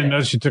out. I didn't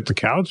know she took the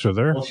couch with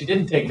her. Well, she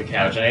didn't take the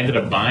couch. I ended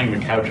up buying the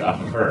couch off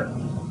of her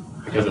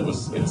because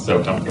it's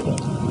so comfortable.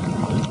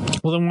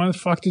 Well, then why the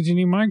fuck did you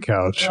need my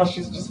couch? Well,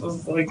 she's still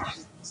throwing a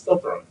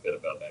fit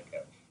about that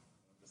couch.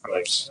 Just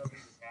like,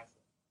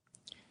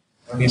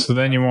 so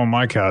then you want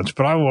my couch,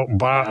 but I won't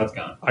buy.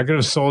 I could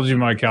have sold you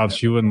my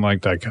couch. You wouldn't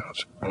like that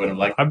couch. I wouldn't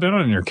like. I've been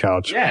on your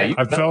couch. Yeah,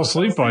 I fell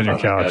asleep on your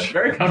couch.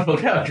 Very comfortable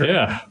couch. Right?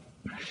 Yeah.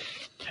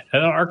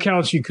 And our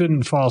couch you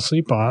couldn't fall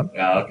asleep on.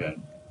 Oh, okay.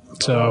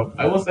 So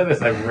I will say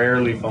this: I've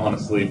rarely fallen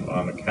asleep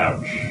on the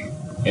couch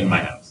in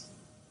my house.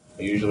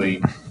 I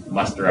usually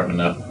muster up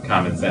enough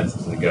common sense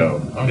to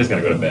go, I'm just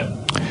going to go to bed.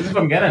 Because if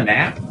I'm going to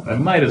nap, I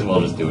might as well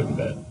just do it in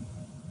bed.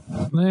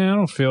 Nah, I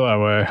don't feel that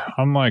way.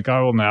 I'm like,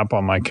 I will nap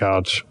on my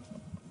couch.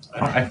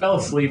 I fell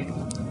asleep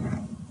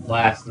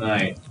last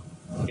night.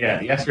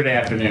 Yeah, yesterday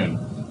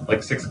afternoon,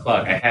 like 6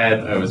 o'clock. I had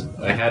a guitar.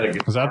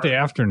 Was that the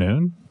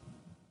afternoon?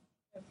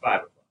 5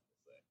 o'clock.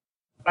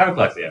 5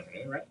 o'clock's the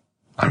afternoon, right?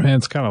 I mean,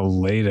 it's kind of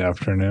late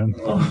afternoon.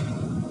 Well,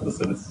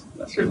 listen, it's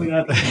certainly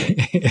not.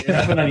 You're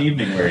not putting on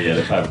evening wear yet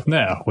at 5 o'clock.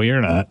 No, well,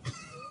 you're not.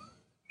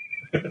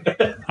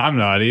 I'm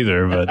not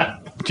either,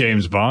 but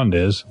James Bond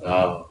is.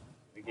 Oh,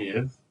 I think he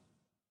is.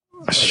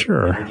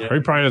 Sure. He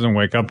probably doesn't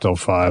wake up till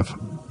 5.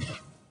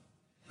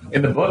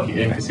 In the book,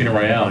 in Casino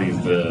Royale, he's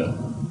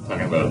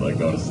talking about like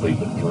going to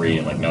sleep at 3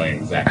 and like knowing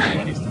exactly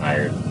when he's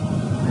tired,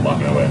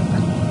 walking away.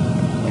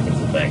 Like it's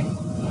a thing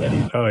that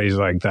he's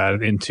like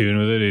that in tune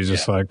with it. He's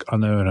just like, I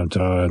know when I'm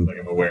tired. Like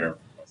I'm aware of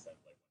myself.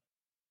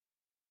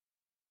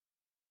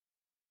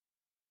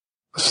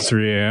 It's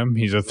 3 a.m.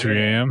 He's at 3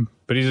 a.m.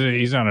 But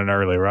he's not an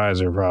early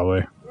riser,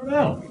 probably. I don't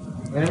know.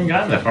 I haven't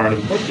gotten that far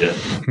into the book yet.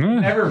 I've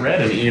never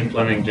read an Ian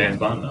Fleming James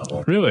Bond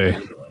novel. Really?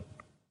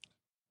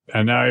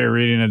 And now you're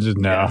reading it just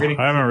now. I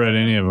haven't read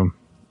any of them.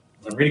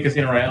 I'm reading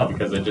Casino Royale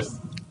because I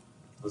just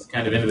was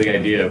kind of into the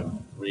idea of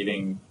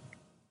reading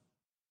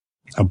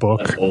a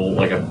book,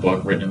 like a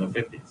book written in the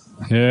 50s.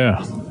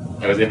 Yeah.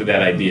 I was into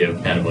that idea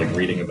of kind of like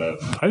reading about.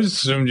 I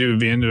just assumed you would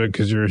be into it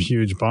because you're a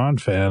huge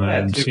Bond fan.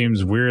 And it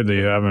seems weird that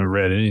you haven't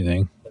read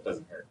anything. That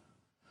doesn't hurt.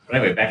 But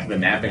anyway, back to the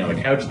napping on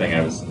the couch thing.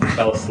 I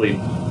fell asleep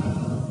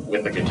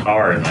with a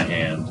guitar in my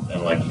hand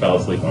and like fell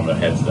asleep on the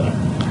headstock.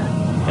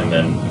 And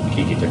then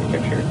Kiki took a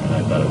picture, and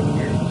I thought it was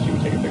weird. She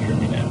would take a picture of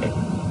me napping.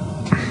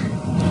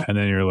 And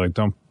then you're like,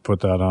 "Don't put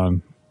that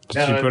on."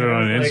 Did she put it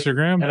on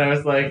Instagram? And I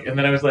was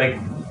like,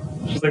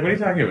 she's like, "What are you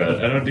talking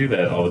about? I don't do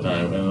that all the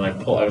time." And then I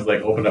was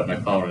like, opened up my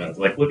phone, and I was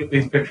like, "Look at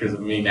these pictures of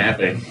me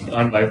napping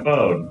on my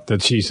phone."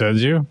 That she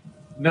sends you?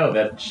 No,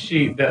 that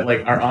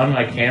like are on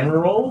my camera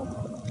roll.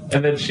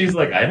 And then she's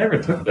like, I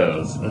never took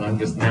those. And I'm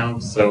just now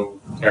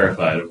so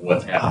terrified of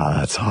what's happening. Ah,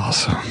 that's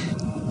awesome.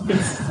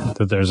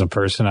 That there's a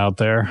person out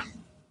there.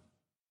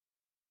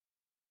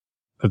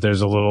 That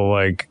there's a little,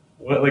 like,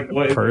 what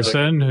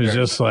person like, who's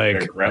just like...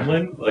 A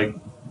gremlin? Like...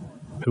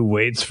 Who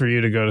waits for you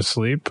to go to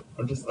sleep?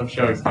 I'm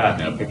showing Scott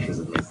now pictures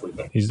of me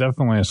sleeping. He's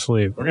definitely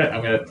asleep. I'm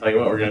gonna tell you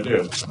what we're gonna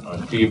do.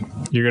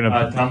 You're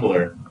gonna...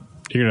 Tumblr.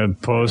 You're gonna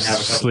post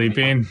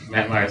sleeping?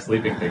 Matt Meyer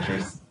sleeping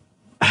pictures.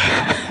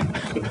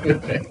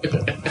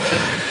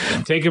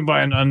 Taken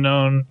by an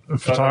unknown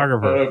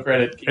photographer. Photo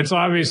credit. It's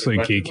obviously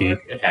Kiki.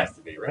 It has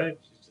to be, right?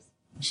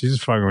 She's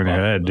just fucking with your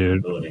head,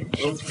 dude. Well,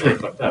 it's really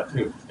fucked up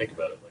too. Think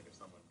about it. Like if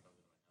someone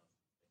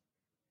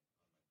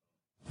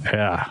comes in.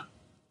 Yeah.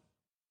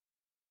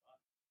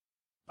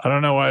 I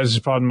don't know why it's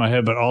just popped in my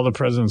head, but All the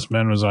President's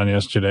Men was on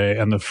yesterday,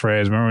 and the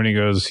phrase. Remember when he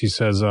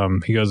says,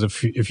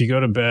 if you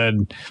go to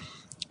bed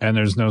and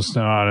there's no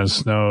snow out and it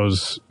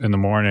snows in the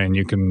morning,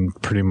 you can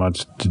pretty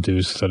much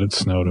deduce that it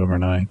snowed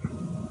overnight.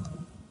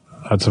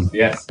 That's a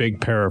big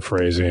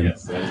paraphrasing.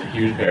 Yes, that was a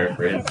huge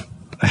paraphrase.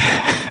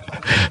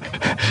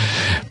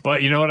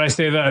 But you know what? I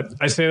say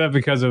that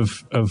because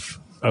of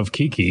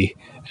Kiki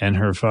and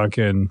her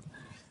fucking.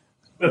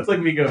 That's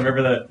like Miko.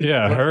 Remember that?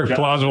 Yeah, her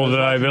plausible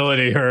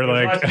deniability. Her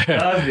like.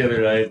 John the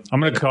other night. I'm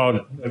gonna call.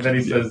 And then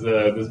he says,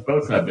 "This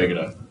boat's not big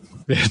enough."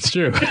 It's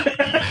true.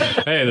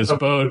 Hey, this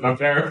boat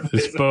does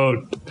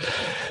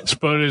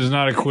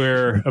not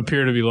appear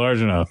to be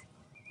large enough.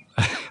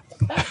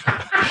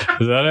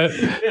 Is that it?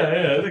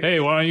 Yeah.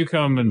 Hey, why don't you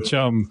come and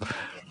chum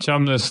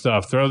this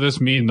stuff? Throw this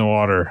meat in the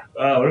water.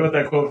 What about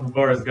that quote from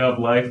Forrest Gump?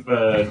 Life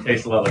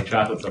tastes a lot like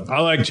chocolate sometimes. I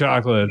like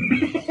chocolate.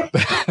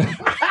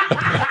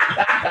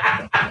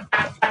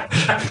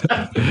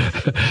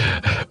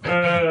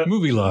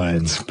 Movie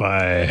lines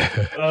by...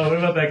 what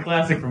about that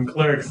classic from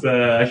Clerks?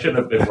 I shouldn't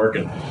have been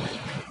working.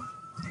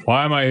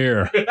 Why am I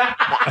here?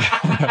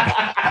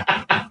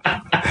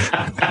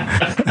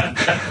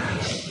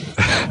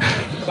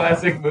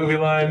 Classic movie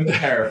line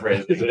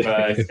paraphrasing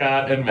by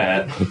Scott and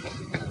Matt.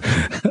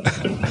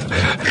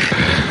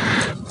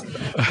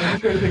 I'm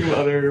trying to think of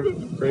other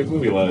great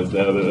movie lines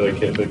now that I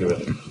can't think of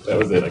it. That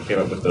was it. I came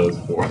up with those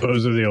 4.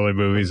 Those are the only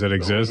movies that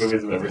exist.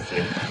 Movies I've ever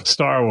seen.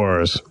 Star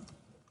Wars.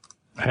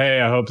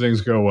 Hey, I hope things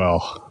go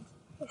well.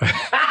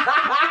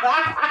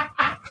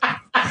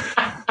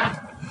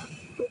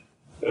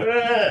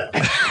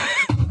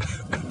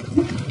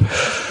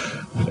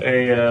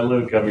 Hey,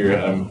 Luke,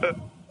 I'm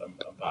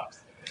Pops.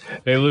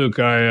 Hey, Luke,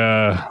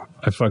 I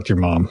fucked your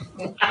mom.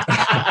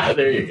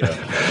 There you go.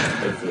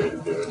 That's the way to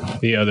do it.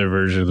 The other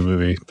version of the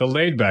movie. The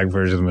laid-back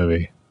version of the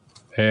movie.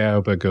 Hey, I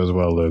hope it goes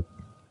well, Luke.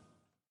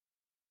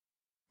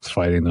 It's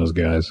fighting those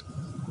guys.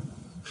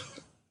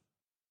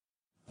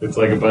 It's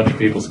like a bunch of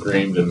people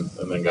screamed and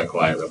then got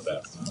quiet real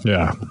fast.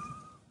 Yeah.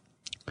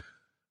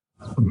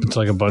 It's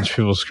like a bunch of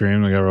people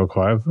screamed and got real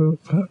quiet.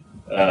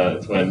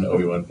 It's when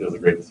Obi-Wan feels a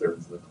great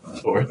disservice to the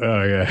Force.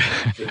 Oh, yeah.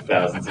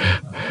 Thousands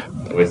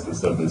of wasted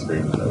something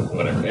screaming or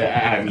whatever.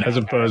 Yeah, as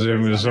opposed to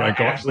him just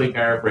like... actually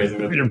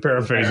paraphrasing. You're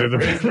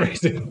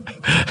paraphrasing.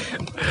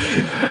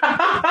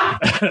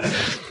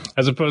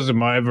 As opposed to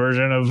my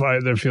version of I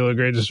feel a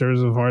great disturbance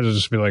of the Force, it'd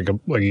just be like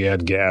he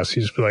had gas.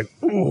 He'd just be like,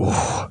 ooh.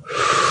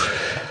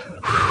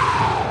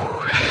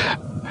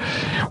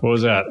 What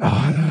was that?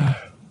 Oh,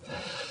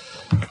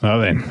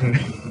 nothing.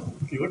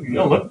 You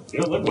don't look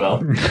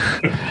well.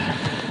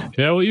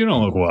 Yeah, well, you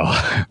don't look well.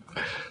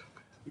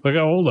 Look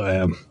how old I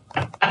am.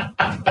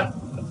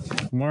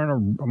 I'm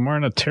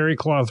wearing a terry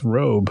cloth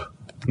robe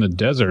in the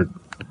desert.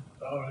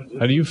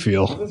 How do you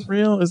feel? Is this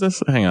real? Is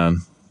this? Hang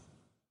on.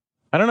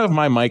 I don't know if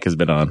my mic has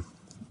been on.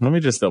 Let me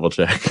just double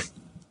check.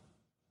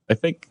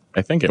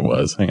 I think it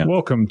was. Hang on.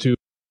 Welcome to.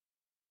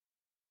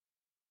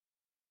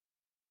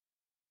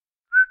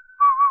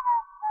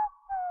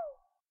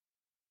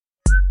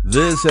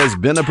 This has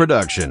been a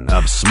production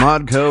of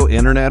Smodco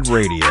Internet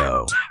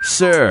Radio.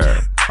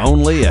 Sir,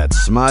 only at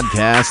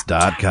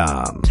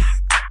smodcast.com.